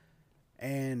house? Yep.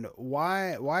 And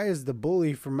why is the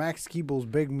bully from Max Keeble's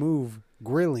Big Move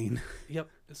grilling? Yep.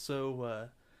 So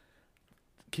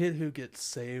kid who gets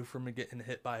saved from getting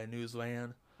hit by a news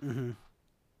van. Mm-hmm.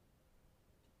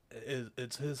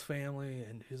 It's his family,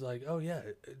 and he's like, "Oh yeah,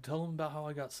 tell him about how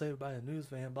I got saved by a news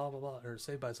van, blah blah blah, or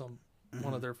saved by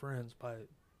one of their friends by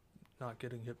not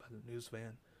getting hit by the news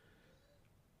van."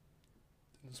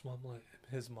 And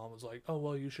his mom was like, "Oh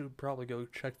well, you should probably go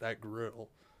check that grill."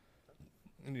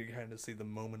 And you kind of see the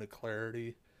moment of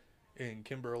clarity in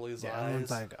Kimberly's Yeah, eyes,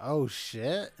 everyone's like, oh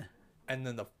shit. and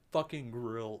then the fucking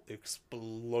grill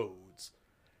explodes,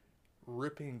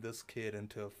 ripping this kid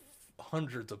into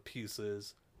hundreds of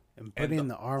pieces. And putting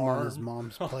the arm on his arm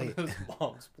mom's on plate. his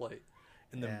mom's plate.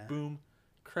 And then Yeah. boom,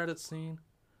 credit scene,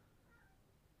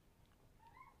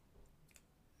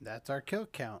 That's our kill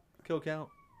count. kill count,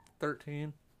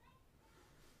 13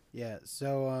 Yeah,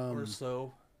 so or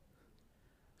so.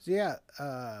 So yeah,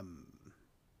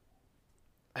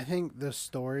 I think the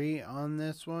story on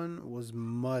this one was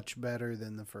much better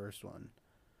than the first one.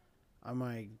 I'm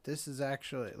like, this is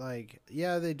actually like,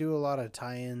 yeah, they do a lot of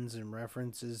tie-ins and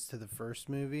references to the first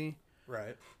movie,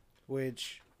 Right.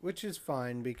 which is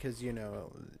fine because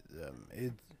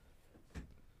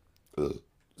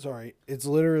it's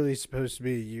literally supposed to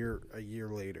be a year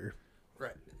later,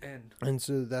 Right. and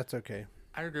so that's okay.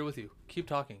 I agree with you. Keep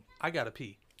talking. I gotta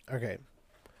pee. Okay.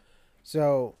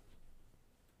 So,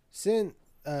 since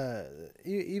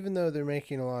even though they're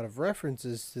making a lot of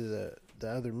references to the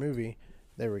other movie,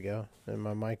 there we go. And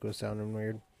my mic was sounding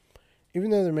weird. Even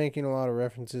though they're making a lot of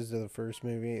references to the first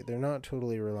movie, they're not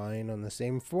totally relying on the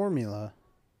same formula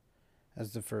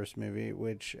as the first movie,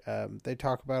 which they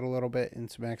talk about a little bit in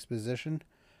some exposition.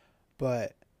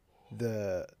 But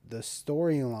the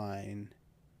storyline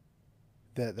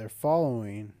that they're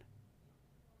following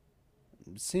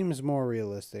seems more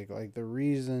realistic. Like the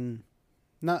reason,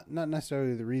 not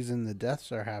necessarily the reason the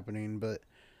deaths are happening, but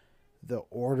the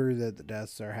order that the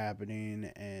deaths are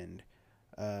happening and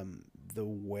the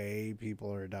way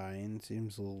people are dying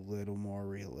seems a little more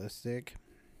realistic.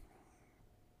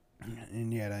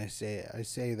 And yet I say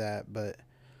that, but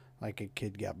like a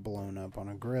kid got blown up on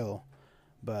a grill.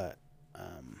 But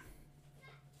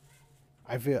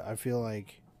I feel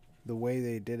like the way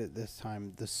they did it this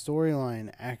time, the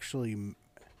storyline actually,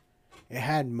 it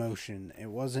had motion.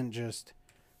 It wasn't just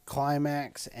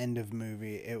climax, end of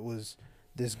movie. It was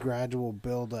this gradual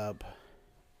build up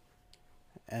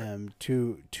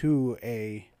to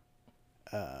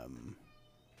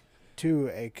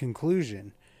a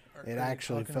conclusion. It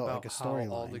actually felt like a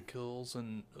storyline. All the kills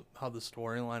and how the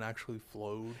storyline actually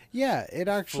flowed. Yeah, it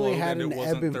actually had an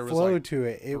ebb and flow to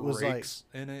it. It was like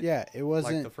in it. Yeah, it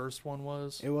wasn't like the first one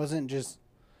was. It wasn't just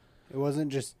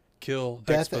kill,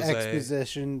 death, expose.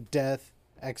 exposition, death,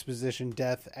 exposition,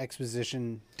 death,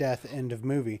 exposition, death, end of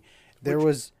movie. There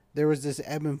was this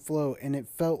ebb and flow, and it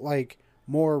felt like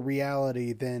more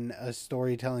reality than a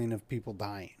storytelling of people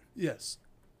dying. Yes.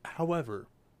 However,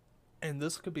 and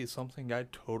this could be something I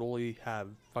totally have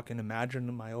fucking imagined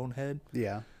in my own head.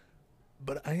 Yeah.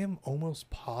 But I am almost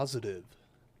positive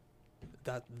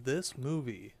that this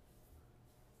movie,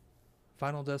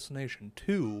 Final Destination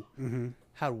 2,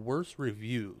 had worse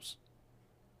reviews.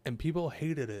 And people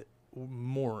hated it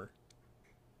more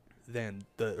than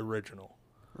the original.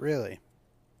 Really?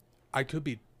 I could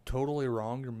be totally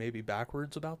wrong or maybe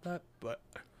backwards about that, but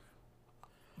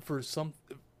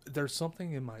there's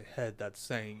something in my head that's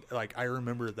saying, like, I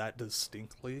remember that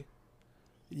distinctly.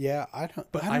 Yeah, I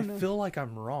don't know. Feel like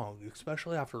I'm wrong,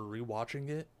 especially after rewatching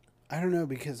it. I don't know,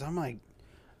 because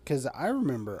I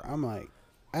remember, I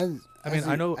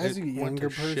know as a younger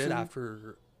person, shit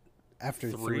after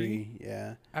three,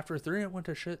 yeah. After 3, it went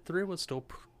to shit. 3 was still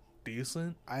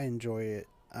decent. I enjoy it,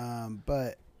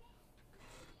 but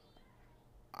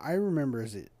I remember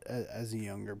as a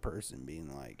younger person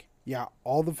being like, yeah,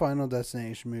 all the Final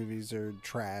Destination movies are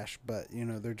trash, but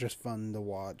they're just fun to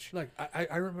watch. Like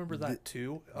I remember that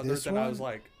too. Other than I was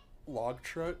like, log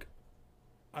truck.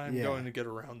 I'm going to get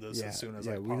around this as soon as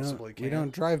I possibly can. We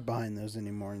don't drive behind those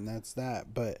anymore, and that's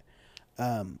that. But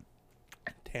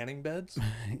tanning beds.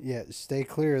 Yeah, stay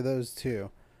clear of those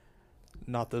too.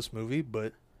 Not this movie,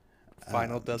 but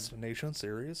Final Destination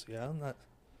series. Yeah,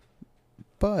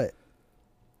 But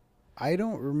I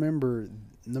don't remember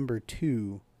number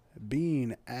 2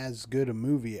 being as good a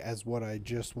movie as what I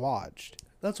just watched.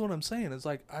 That's what I'm saying. It's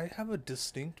like I have a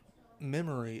distinct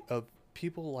memory of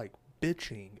people like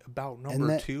bitching about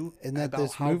number 2 and that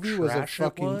this movie was a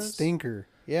fucking stinker.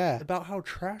 Yeah, about how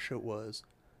trash it was,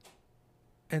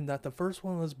 and that the first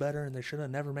one was better, and they should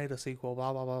have never made a sequel.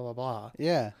 Blah blah blah blah blah.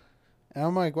 Yeah, and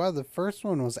I'm like, wow, the first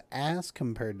one was ass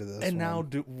compared to this. And one. Now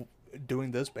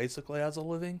doing this basically as a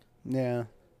living. Yeah,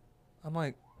 I'm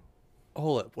like,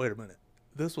 hold up, wait a minute.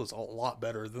 This was a lot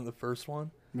better than the first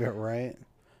one. Yeah, right.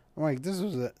 I'm like, this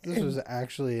was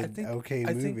actually an okay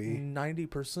movie. I think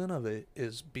 90% of it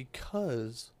is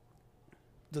because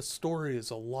the story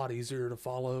is a lot easier to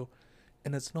follow,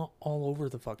 and it's not all over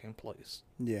the fucking place.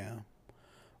 Yeah.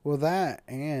 Well, that,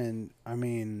 and I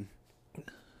mean,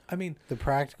 the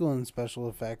practical and special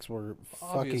effects were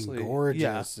fucking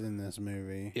gorgeous in this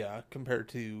movie. Yeah, compared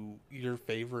to your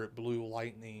favorite Blue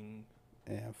Lightning.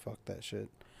 Yeah, fuck that shit.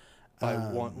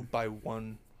 By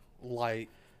one light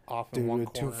off in one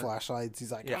corner. With 2 flashlights,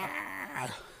 he's like, ah!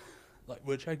 Like,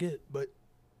 which I get, but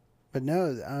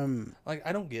no, like,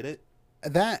 I don't get it.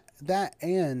 That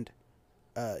and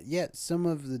yet some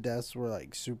of the deaths were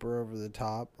like super over the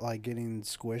top, like getting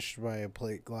squished by a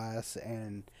plate glass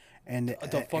and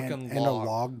a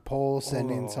log pole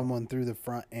sending someone through the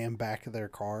front and back of their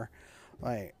car,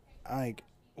 like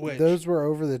those were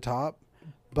over the top.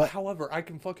 But however, I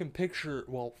can fucking picture,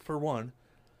 well, for one,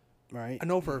 right? I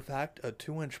know for a fact a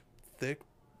 2-inch thick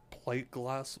plate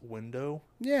glass window,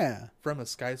 from a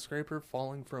skyscraper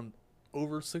falling from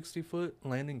over 60 foot,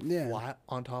 landing flat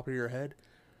on top of your head.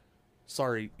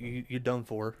 Sorry, you're done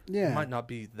for. Yeah, it might not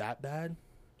be that bad,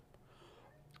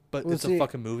 but it's a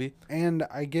fucking movie. And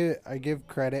I give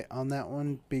credit on that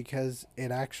one because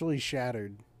it actually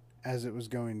shattered. as it was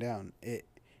going down. It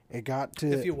got to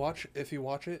If you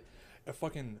watch it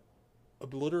fucking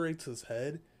obliterates his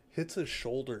head, hits his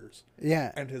shoulders,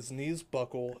 yeah, and his knees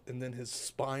buckle, and then his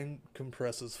spine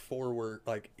compresses forward.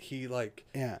 Like he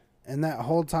yeah. And that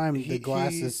whole time He- the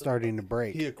glass he- is starting to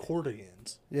break. he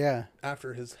accordions Yeah,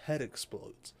 after his head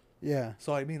explodes. yeah.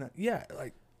 So I mean, yeah,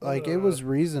 Like it was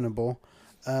reasonable,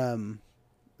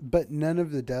 but none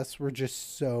of the deaths were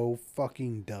just so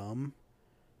fucking dumb.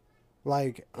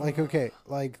 Like okay,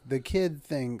 like the kid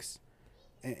thinks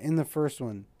in the first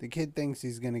one, the kid thinks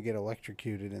he's gonna get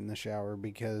electrocuted in the shower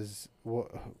because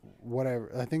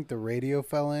whatever. I think the radio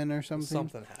fell in or something.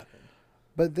 something happened.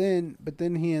 But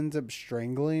then he ends up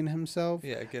strangling himself.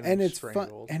 Yeah, getting and it's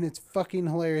strangled. and it's fucking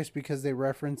hilarious because they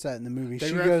reference that in the movie. They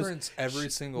She reference goes, every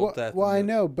single death. Well, in I the-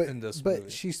 know, in this but movie.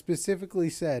 she specifically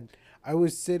said, I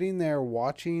was sitting there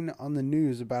watching on the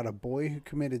news about a boy who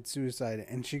committed suicide,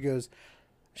 and she goes,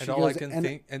 And all I can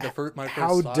think, and my first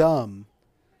how thought, dumb.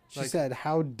 She like- said,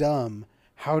 how dumb.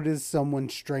 How does someone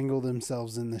strangle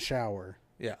themselves in the shower?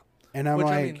 Yeah, And I'm Which, I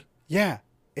like, mean- yeah,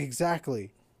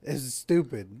 exactly. It's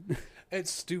stupid. it's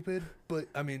stupid, but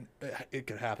I mean, it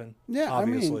could happen. Yeah, I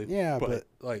mean, obviously. yeah, but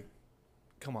like,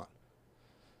 come on.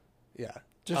 Yeah,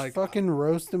 Just like, fucking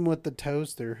roast them with the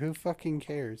toaster. Who fucking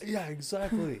cares? Yeah,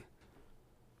 exactly.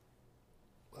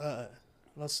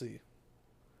 Let's see.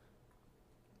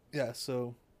 Yeah,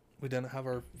 so we didn't have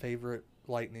our favorite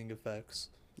lightning effects.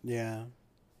 Yeah.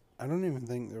 I don't even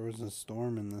think there was a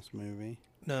storm in this movie.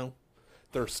 No,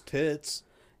 there's tits.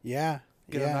 Yeah.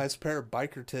 Get a nice pair of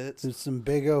biker tits. There's some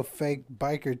big old fake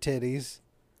biker titties.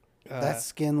 That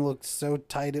skin looked so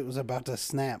tight it was about to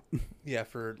snap. Yeah,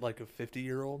 for like a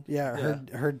 50-year-old. Yeah,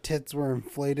 her tits were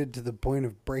inflated to the point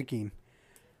of breaking.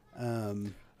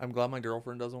 I'm glad my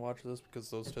girlfriend doesn't watch this because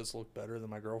those tits look better than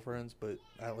my girlfriend's, but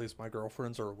at least my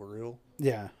girlfriend's are real.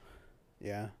 Yeah.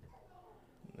 Yeah.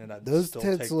 And I'd Those still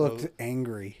tits take looked those.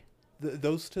 angry.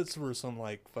 Those tits were some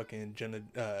like fucking Jenna,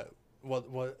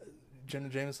 Jenna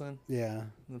Jameson, Yeah.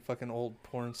 the fucking old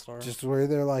porn star. Just where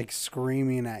they're like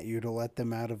screaming at you to let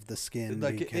them out of the skin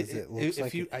like because it looks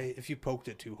like if you poked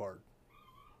it too hard.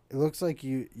 it looks like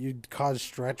you caused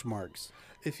stretch marks.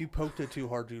 If you poked it too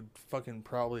hard, you fucking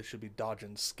probably should be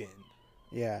dodging skin.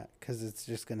 Yeah, because it's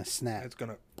just gonna snap. It's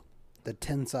gonna. The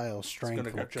tensile strength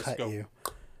gonna will just cut go- you.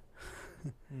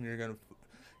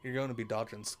 You're gonna be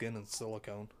dodging skin and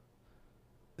silicone.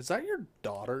 Is that your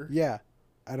daughter? Yeah,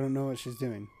 I don't know what she's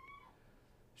doing.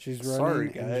 She's running Sorry,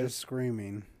 and guys. just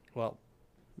screaming. Well,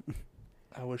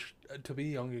 I wish to be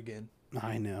young again.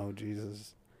 I know,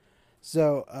 Jesus.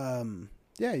 So,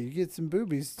 yeah, you get some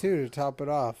boobies too to top it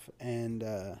off, and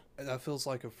That feels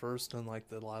like a first in like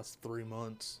the last 3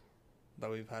 months that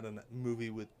we've had a movie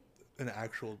with an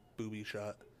actual booby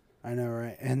shot. I know,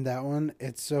 right? And that one,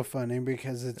 it's so funny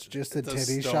because it's just a It's a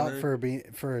titty stoner.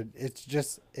 shot it's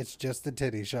just a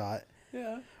titty shot.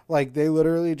 Yeah. Like they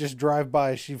literally just drive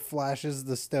by. She flashes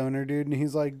the stoner dude, and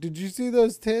he's like, "Did you see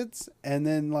those tits?" And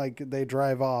then like they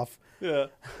drive off. Yeah.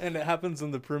 And it happens in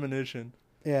the premonition.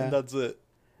 Yeah, And that's it.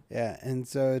 yeah. And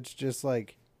so it's just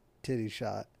like titty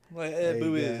shot. Like, There you go.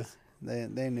 boobies.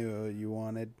 They knew what you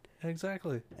wanted, And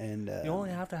and you only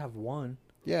have to have one.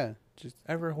 yeah, just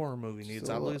Every horror movie needs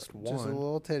just a at little- least just a one.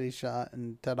 little titty shot,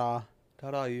 and ta-da,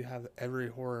 Ta-da, you have every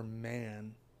horror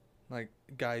man, like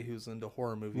guy who's into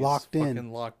horror movies, Locked in.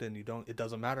 fucking locked in. It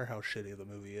doesn't matter how shitty the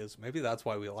movie is. Maybe that's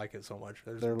why we like it so much.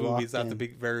 There's They're movies locked at the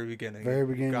in. very beginning. very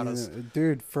beginning. Got of us. the-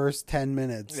 dude, first 10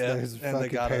 minutes, Yeah, there's a and they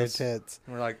fucking got pair us. of tits.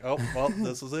 And we're like, oh well,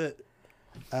 this is it.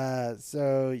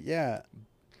 So yeah,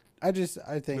 I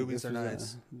think Movies this are was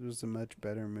nice. this was a much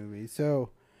better movie. So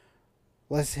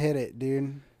let's hit it,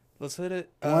 dude. Let's hit it.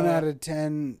 1 out of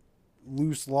 10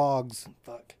 loose logs.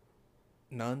 Fuck.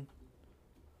 None.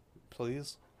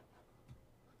 Please.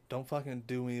 Don't fucking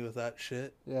do me with that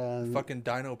shit. Yeah. Fucking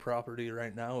Dino Property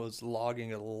right now is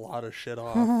logging a lot of shit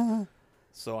off.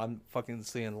 So I'm fucking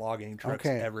seeing logging trucks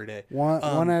Okay. every day.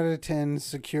 One out of 10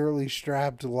 securely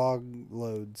strapped log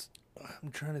loads.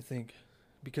 I'm trying to think.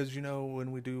 Because,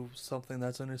 when we do something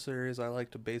that's in a series, I like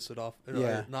to base it off.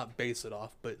 Yeah. Not base it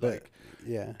off, but, But, like,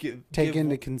 yeah. give Take into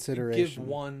one- consideration. Give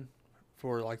one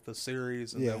for, like, the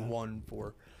series and Yeah. then one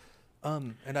for...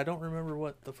 and I don't remember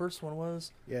what the first one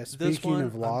was. Yeah, This speaking one,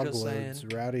 of I'm log just loads, saying-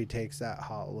 Rowdy takes that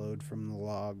hot load from the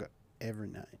log every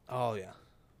night. Oh, yeah.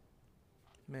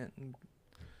 Man,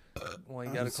 well, you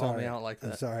I'm got to call me sorry. out like I'm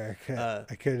that. sorry, Uh,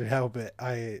 I couldn't help it.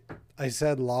 I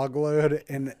said log load,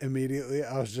 and immediately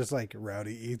I was just like,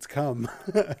 Rowdy eats cum.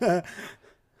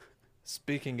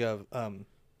 Speaking of,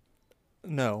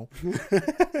 no.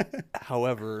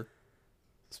 However,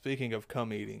 speaking of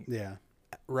cum eating, Yeah.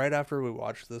 right after we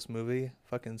watched this movie,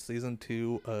 fucking season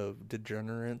 2 of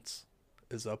Degenerates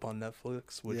is up on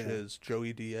Netflix, which Yeah. is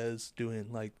Joey Diaz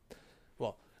doing like,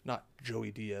 well, not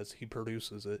Joey Diaz, he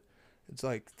produces it. It's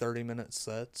like 30-minute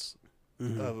sets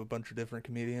of a bunch of different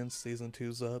comedians. Season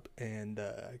 2's up, and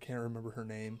I can't remember her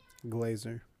name.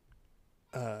 Glazer.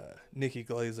 Nikki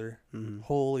Glazer. Mm-hmm.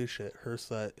 Holy shit, her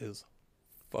set is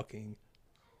fucking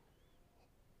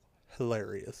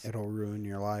hilarious. It'll ruin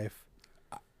your life.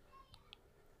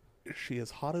 She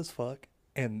is hot as fuck,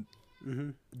 and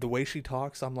Mm-hmm. the way she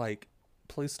talks, I'm like,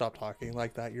 please stop talking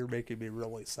like that. You're making me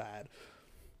really sad.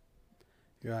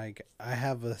 You're like, I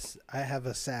have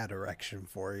a sad erection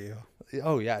for you.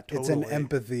 Oh yeah, totally. It's an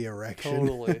empathy erection.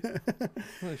 Totally.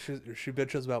 she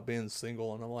bitches about being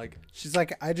single, and I'm like, She's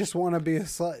like, I just want to be a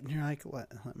slut, and you're like,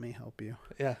 let me help you.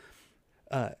 yeah.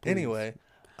 Anyway,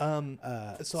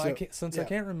 so I can't, since I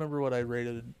can't remember what I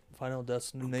rated Final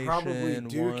Destination Probably 1.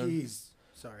 Dookies.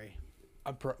 Sorry.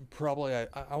 I'm probably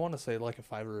I want to say like a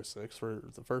 5 or a 6 for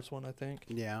the first one. I think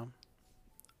Yeah.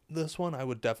 this one I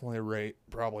would definitely rate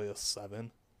probably a 7.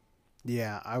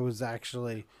 Yeah, I was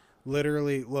actually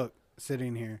literally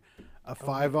sitting here, a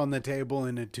 5 on the table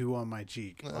and a 2 on my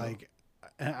cheek. Like,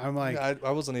 I'm like,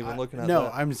 I wasn't even looking at no,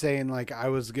 that. I'm saying like I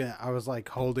was like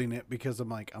holding it because I'm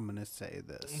like, I'm gonna say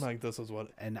this, I'm like, this is what.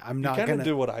 and I'm You not kind gonna of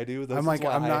do what I do. This I'm is like,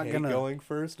 why I'm I not hate gonna- going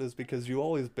first, is because you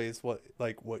always base what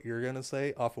you're gonna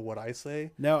say off of what I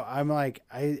say. No, I'm like,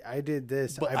 I did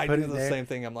this. But I put do it the there. same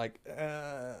thing. I'm like,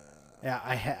 Yeah,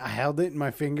 I held it in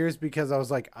my fingers because I was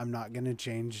like, I'm not gonna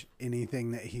change anything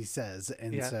that he says,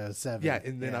 and Yeah. so 7. yeah,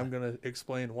 and then I'm gonna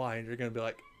explain why, and you're gonna be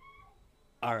like,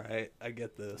 all right, I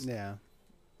get this. Yeah,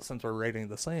 Since we're rating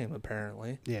the same,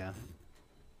 apparently. yeah.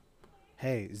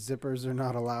 Hey, zippers are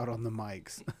not allowed on the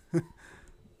mics.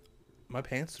 My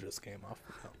pants just came off.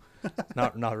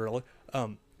 No, not really.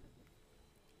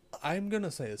 I'm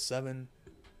gonna say a 7.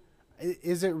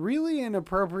 Is it really an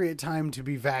appropriate time to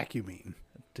be vacuuming?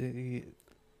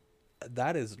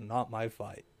 That is not my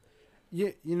fight.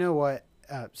 You know what?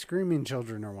 Screaming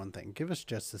children are one thing. Give us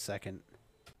just a second.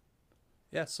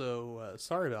 Yeah, so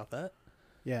sorry about that.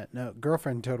 Yeah, no,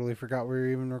 girlfriend totally forgot we were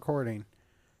even recording.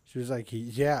 She was like,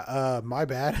 yeah, my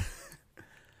bad.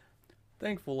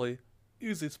 Thankfully,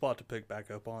 easy spot to pick back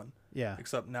up on. Yeah.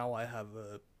 Except now I have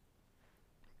a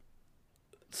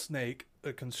snake,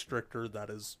 a constrictor that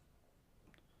is,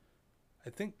 I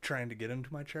think, trying to get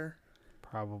into my chair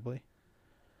Probably.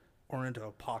 or into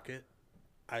a pocket.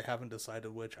 I haven't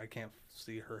decided which. I can't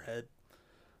see her head.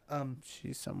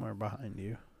 She's somewhere behind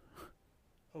you.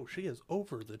 Oh, she is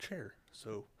over the chair,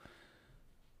 so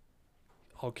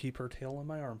I'll keep her tail in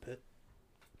my armpit.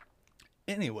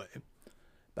 Anyway,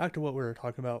 back to what we were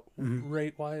talking about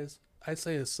rate-wise. I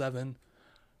say a 7,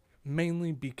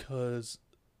 mainly because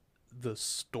the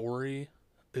story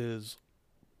is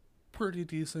pretty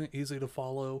decent, easy to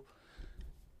follow.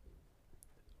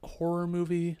 A horror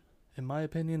movie, in my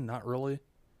opinion, not really.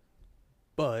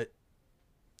 But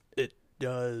it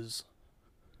does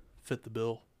fit the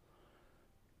bill.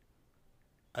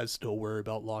 I still worry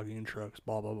about logging trucks,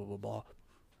 blah, blah, blah, blah, blah.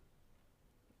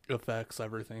 Effects,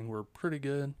 everything were pretty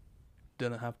good.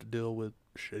 Didn't have to deal with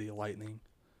shitty lightning.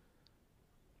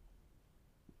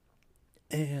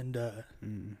 And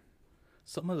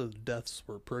some of the deaths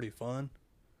were pretty fun.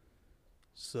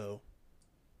 So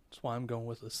that's why I'm going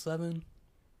with a 7.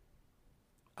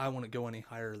 I wouldn't go any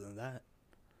higher than that.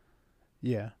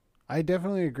 Yeah. I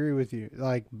definitely agree with you.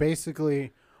 Like,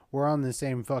 basically, we're on the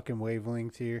same fucking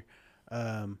wavelength here.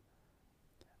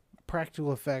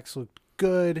 Practical effects looked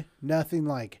good. Nothing,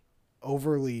 like,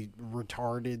 overly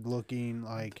retarded looking.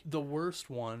 Like, The worst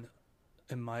one,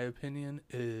 in my opinion,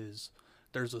 is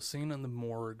there's a scene in the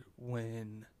morgue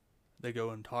when they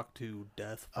go and talk to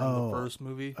Death from the first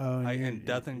movie. And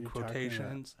Death in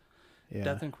quotations. yeah.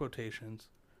 Death in quotations.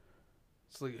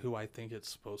 It's like who I think it's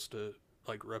supposed to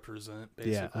like represent,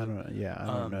 basically. I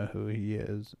don't know who he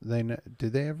is.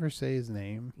 Did they ever say his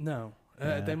name? No.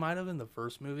 Yeah. They might have in the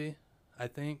first movie. I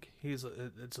think it's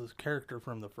a character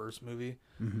from the first movie.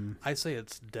 Mm-hmm. I say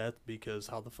it's Death because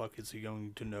how the fuck is he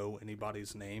going to know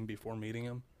anybody's name before meeting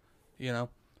him? You know?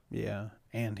 Yeah.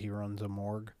 And he runs a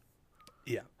morgue.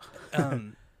 Yeah.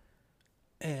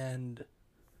 And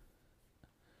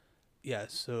yeah,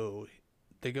 so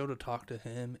they go to talk to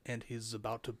him and he's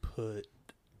about to put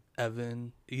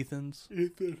Ethan's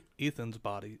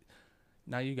body.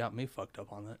 Now you got me fucked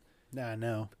up on that. I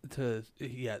know.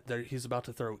 He's about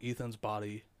to throw Ethan's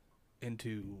body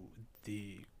into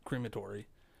the crematory.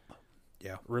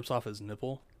 Yeah. Rips off his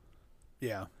nipple.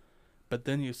 Yeah. But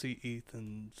then you see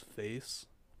Ethan's face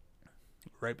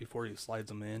right before he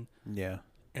slides him in. Yeah.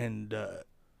 And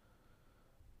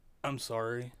I'm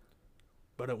sorry,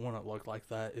 but it wouldn't look like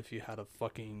that if you had a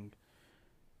fucking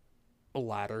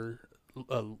ladder,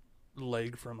 a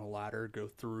leg from a ladder go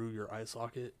through your eye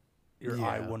socket. Your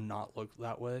eye would not look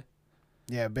that way.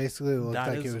 Yeah, basically it looked That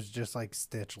like is- it was just like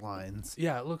stitch lines.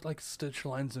 Yeah, it looked like stitch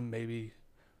lines and maybe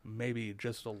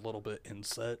just a little bit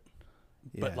inset.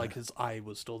 But Yeah. like his eye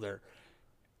was still there.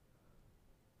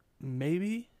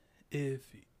 Maybe if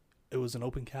it was an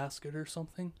open casket or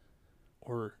something,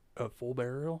 or a full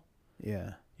burial,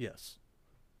 Yeah. yes,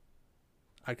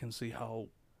 I can see how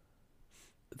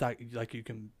that like you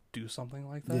can do something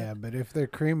like that. Yeah, but if they're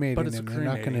cremating but it's a him, they're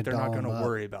not cremating. going to They're not going to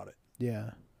worry about it.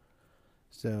 Yeah.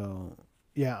 So,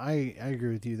 yeah, I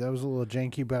agree with you. That was a little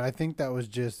janky, but I think that was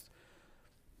just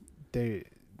they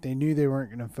knew they weren't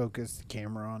going to focus the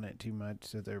camera on it too much,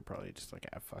 so they're probably just like,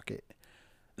 fuck it.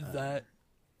 That,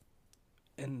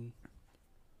 and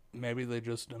maybe they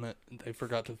just didn't. They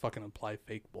forgot to fucking apply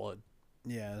fake blood.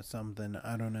 Yeah, something.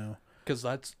 I don't know. Because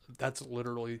that's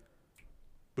literally,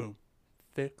 boom,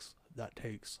 fix. That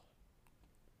takes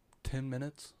 10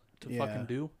 minutes to Yeah. fucking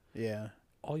do. Yeah.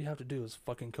 All you have to do is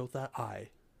fucking coat that eye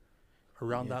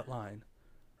around Yeah. that line,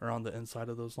 around the inside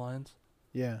of those lines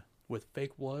Yeah. with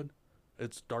fake blood.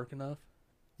 It's dark enough.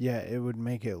 Yeah, it would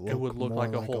make it look, would look more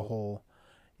like a a hole. hole.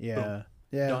 Yeah.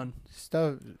 Yeah. Done.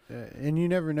 Stuff. And you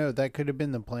never know. That could have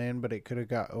been the plan, but it could have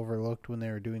got overlooked when they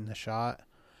were doing the shot.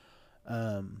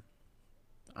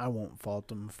 I won't fault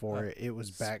them for it. It was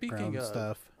background Speaking of-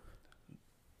 stuff.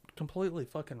 Completely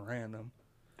fucking random.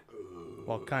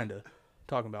 Well, kind of.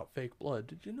 Talking about fake blood.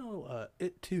 Did you know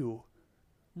It Too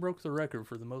broke the record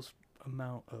for the most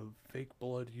amount of fake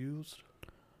blood used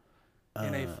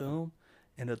in a film?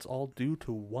 And it's all due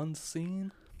to one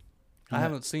scene. I Yeah.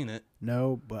 haven't seen it.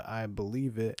 No, but I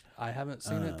believe it. I haven't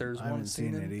seen it. There's I one haven't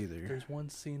scene seen in it either. There's one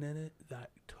scene in it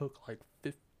that took like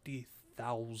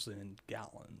 50,000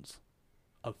 gallons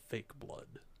of fake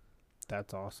blood.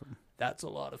 That's awesome. That's a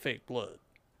lot of fake blood.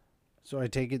 So I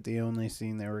take it the only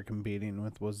scene they were competing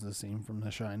with was the scene from The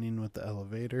Shining with the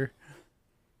elevator.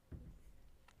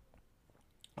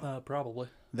 Probably.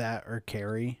 That or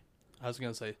Carrie. I was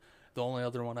gonna say the only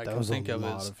other one I That can was a think of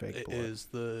lot of fake blood. is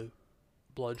the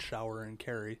blood shower in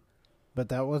Carrie. But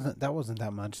that wasn't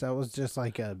that much. That was just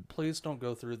like a Please don't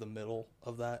go through the middle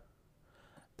of that.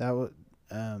 that was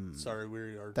Sorry, we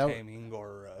are that taming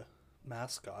our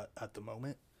mascot at the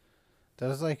moment. that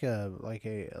was like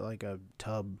a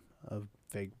tub of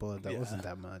fake blood. That Yeah. wasn't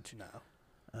that much. No.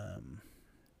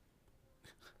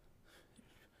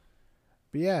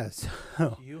 But yeah,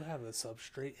 so You have a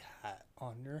substrate hat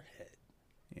on your head.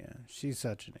 yeah, she's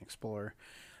such an explorer.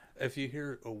 If you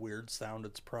hear a weird sound,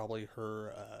 it's probably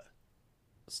her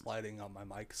sliding on my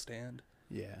mic stand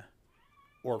Yeah.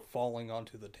 or falling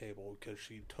onto the table because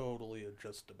she totally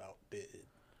just about did.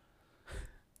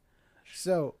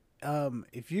 So,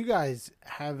 if you guys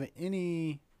have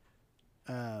any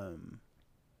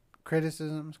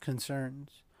criticisms,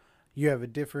 concerns, you have a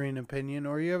differing opinion,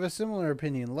 or you have a similar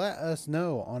opinion, let us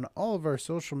know on all of our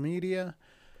social media.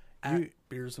 At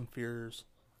Beers and Fears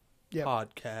Yep.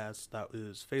 podcast. That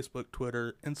is Facebook,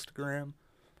 Twitter, Instagram.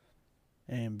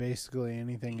 And basically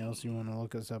anything else you want to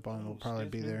look us up on will probably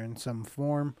be excuse me. there in some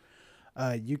form.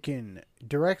 You can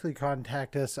directly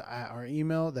contact us at our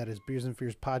email. That is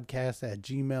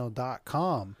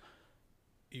beersandfearspodcast@gmail.com.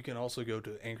 You can also go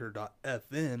to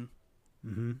anchor.fm.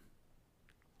 Mm-hmm.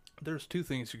 There's two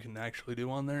things you can actually do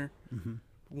on there. Mm-hmm.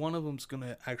 One of them's going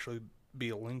to actually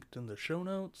be linked in the show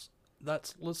notes.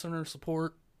 That's listener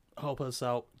support. Help us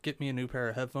out. Get me a new pair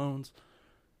of headphones.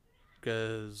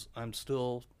 Because I'm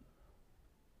still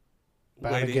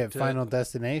About to get Final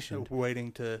Destination.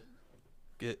 waiting to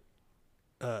get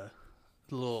a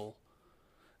little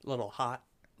hot.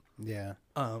 Yeah.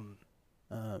 Um,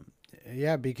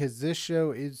 Yeah, because this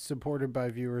show is supported by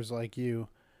viewers like you.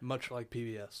 much like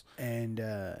PBS. And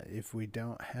if we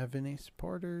don't have any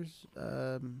supporters,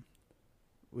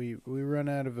 we run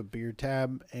out of a beer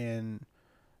tab and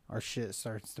our shit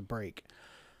starts to break.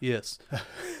 Yes.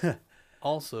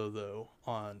 Also, though,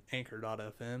 on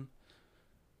anchor.fm,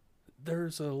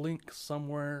 there's a link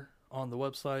somewhere on the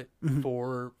website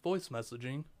for voice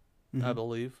messaging. I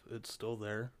believe it's still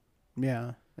there.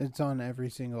 Yeah, it's on every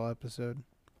single episode.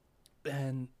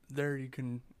 And there you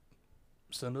can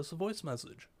send us a voice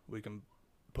message. We can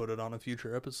put it on a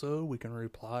future episode. We can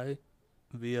reply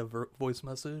via voice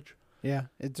message. Yeah,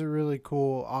 it's a really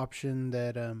cool option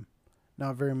that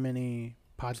not very many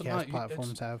not podcast u-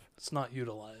 platforms have. It's not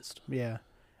utilized. Yeah,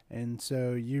 and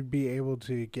so you'd be able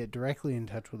to get directly in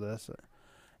touch with us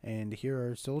and hear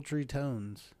our sultry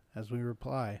tones as we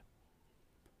reply.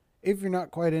 If you're not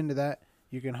quite into that,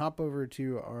 you can hop over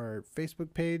to our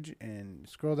Facebook page and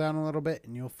scroll down a little bit,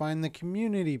 and you'll find the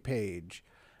community page.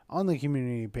 On the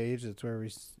community page, that's where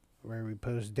we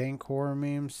post dank horror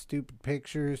memes, stupid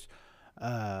pictures,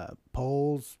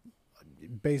 polls,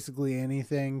 basically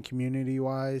anything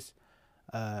community-wise.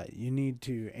 You need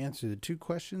to answer the 2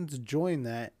 questions, join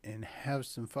that, and have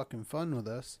some fucking fun with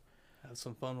us. Have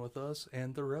some fun with us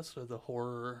and the rest of the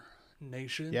horror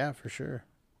nation. Yeah, for sure.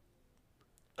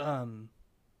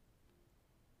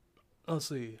 Let's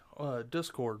see.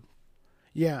 Discord.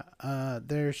 Yeah,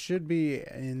 there should be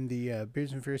in the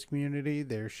Beers and Fears community,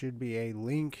 there should be a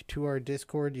link to our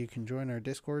Discord. You can join our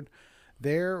Discord.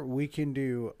 There we can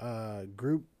do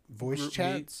group voice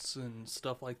chats meets and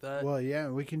stuff like that. Well, yeah,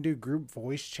 we can do group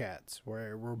voice chats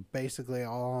where we're basically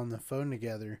all on the phone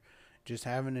together, just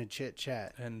having a chit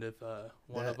chat. And if are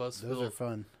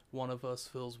fun. One of us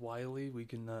feels wily, we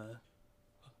can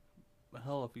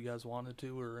hell, if you guys wanted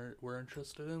to or we're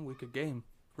interested in, we could game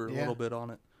for a little bit on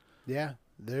it. Yeah,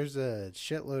 there's a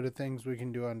shitload of things we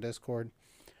can do on Discord.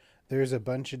 There's a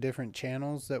bunch of different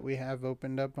channels that we have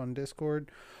opened up on Discord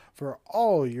for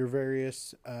all your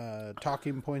various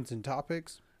talking points and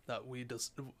topics that we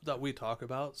talk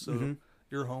about. So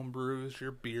your home brews,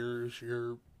 your beers,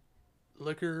 your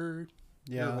liquor,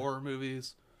 your horror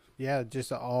movies. Yeah,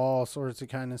 just all sorts of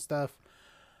kind of stuff.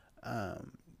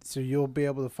 So you'll be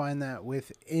able to find that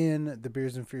within the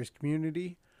Beers and Fears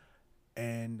community.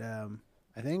 And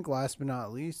I think last but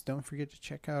not least, don't forget to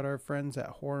check out our friends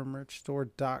at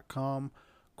horrormerchstore.com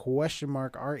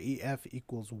 !REF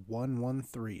equals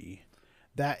 113.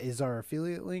 That is our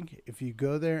affiliate link. If you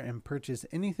go there and purchase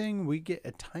anything, we get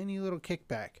a tiny little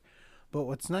kickback. But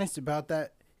what's nice about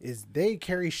that is they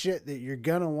carry shit that you're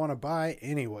gonna want to buy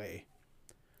anyway.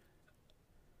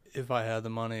 If I had the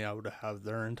money, I would have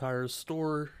their entire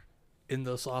store in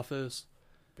this office.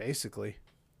 Basically.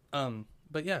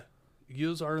 But yeah,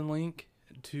 use our link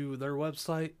to their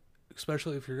website,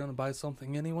 especially if you're going to buy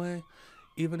something anyway.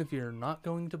 Even if you're not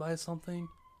going to buy something,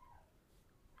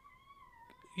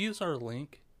 use our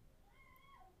link,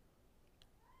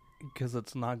 because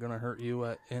it's not going to hurt you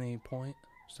at any point.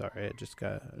 Sorry, I just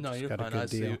got you're got fine. A good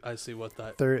deal. I see what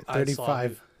that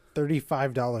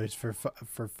 $35 for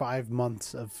 5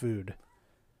 months of food.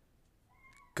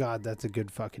 God, that's a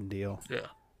good fucking deal. Yeah.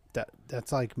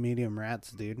 That's like medium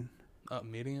rats, dude.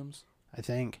 Mediums, I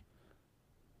think.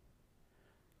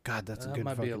 God, that's a good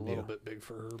fucking deal. That might be a little bit big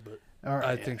for her, but right,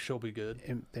 I think she'll be good.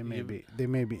 They may be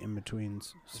in between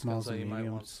smalls and mediums. You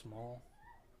might want small.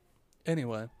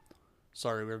 Anyway,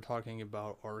 sorry, we were talking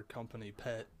about our company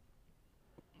pet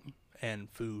and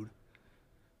food.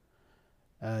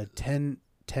 10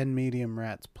 medium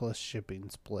rats plus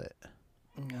shipping split.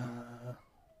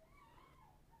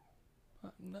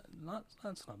 That's not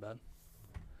bad.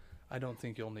 I don't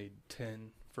think you'll need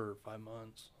 10 for 5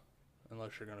 months,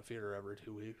 unless you're gonna feed her every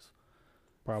 2 weeks.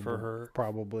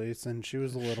 Probably, since she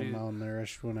was a little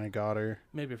malnourished when I got her.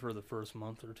 Maybe for the first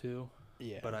month or two.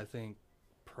 Yeah. But I think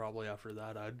probably after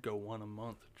that, I'd go 1 a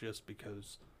month, just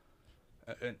because.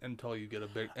 Until you get a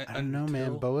big. I don't know,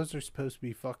 man. Boas are supposed to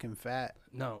be fucking fat.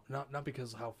 No, not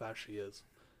because of how fat she is,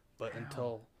 but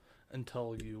until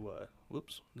you.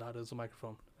 Whoops, that is a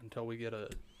microphone. Until we get a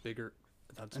bigger.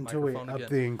 That's until a microphone we up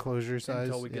the enclosure size.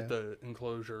 Until we get the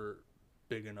enclosure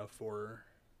big enough for her.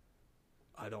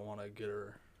 I don't want to get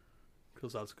her,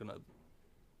 because that's gonna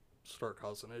start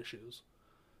causing issues.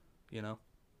 You know.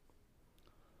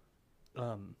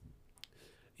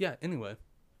 Yeah. Anyway.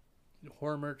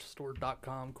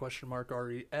 horrormerchstore.com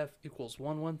 !REF equals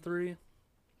 113.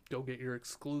 Go get your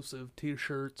exclusive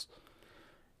t-shirts,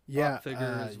 pop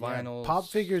figures, vinyls. Pop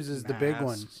figures is the big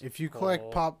one. If you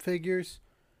collect pop figures,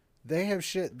 they have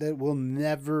shit that will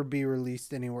never be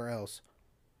released anywhere else.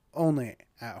 Only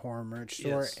at Horror Merch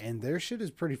Store, and their shit is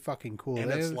pretty fucking cool.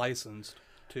 And it's licensed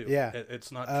too. Yeah.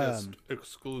 It's not just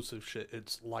exclusive shit,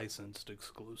 it's licensed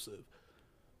exclusive.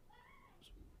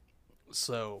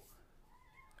 So,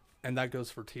 and that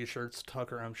goes for t-shirts.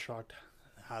 Tucker, I'm shocked,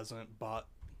 hasn't bought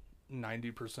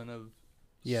 90% of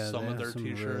some of their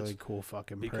t-shirts. Really cool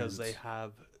fucking because prints. they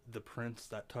have the prints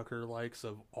that Tucker likes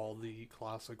of all the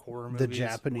classic horror movies. The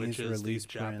Japanese release.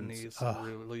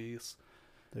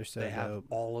 They're so They dope. have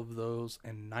all of those,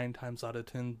 and 9 times out of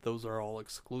 10, those are all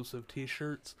exclusive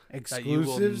t-shirts that you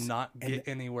will not get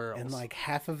anywhere else. And like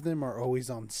half of them are always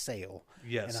on sale.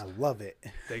 Yes. And I love it.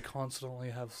 They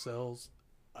constantly have sales.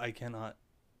 I cannot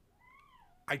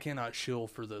shill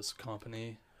for this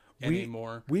company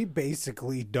anymore. We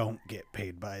basically don't get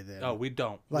paid by them. Oh, we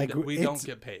don't. Like we don't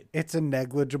get paid. It's a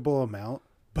negligible amount,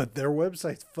 but their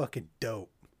website's fucking dope.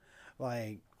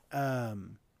 Like,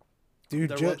 Dude,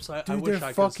 their ju- website. dude, I wish their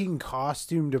I fucking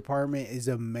costume department is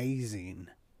amazing.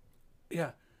 could.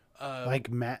 Yeah. Like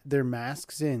their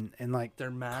masks and like Their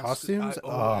masks, costumes.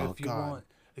 if you God.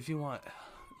 want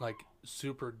like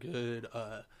super good,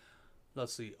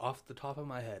 let's see, off the top of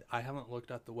my head, I haven't looked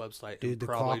at the website in Dude, the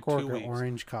probably Clockwork 2 weeks.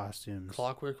 Orange costumes.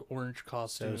 Clockwork Orange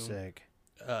costume, So sick.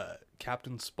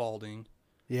 Captain Spaulding.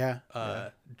 Yeah.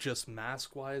 Just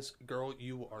mask wise, girl,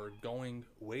 you are going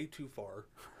way too far.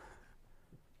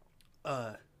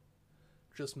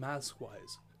 Just mask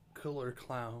wise, Killer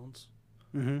Clowns.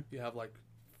 Mm-hmm. You have like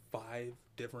 5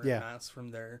 different Yeah. masks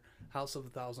from there. House of a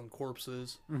Thousand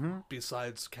Corpses. Mm-hmm.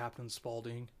 Besides Captain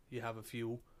Spaulding, you have a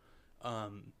few.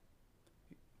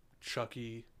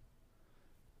 Chucky.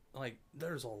 Like,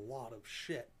 there's a lot of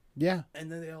shit. Yeah.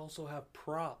 And then they also have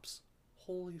props.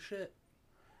 Holy shit.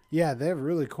 Yeah, they have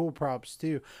really cool props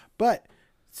too. But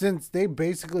since they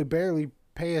basically barely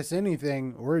pay us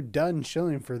anything, we're done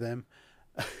shilling for them.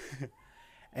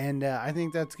 And I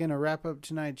think that's going to wrap up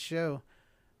tonight's show.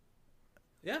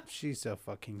 Yeah. She's so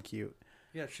fucking cute.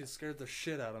 Yeah, she scared the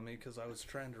shit out of me because I was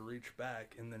trying to reach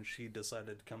back, and then she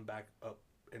decided to come back up,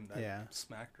 and I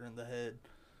smacked her in the head.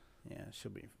 Yeah,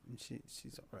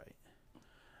 she's all right.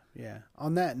 Yeah.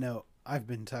 On that note, I've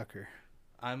been Tucker.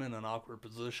 I'm in an awkward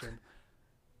position.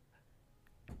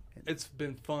 It's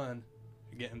been fun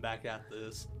getting back at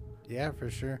this. Yeah, for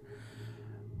sure.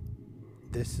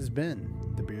 This has been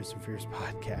the Beers and Fears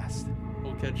podcast.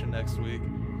 We'll catch you next week.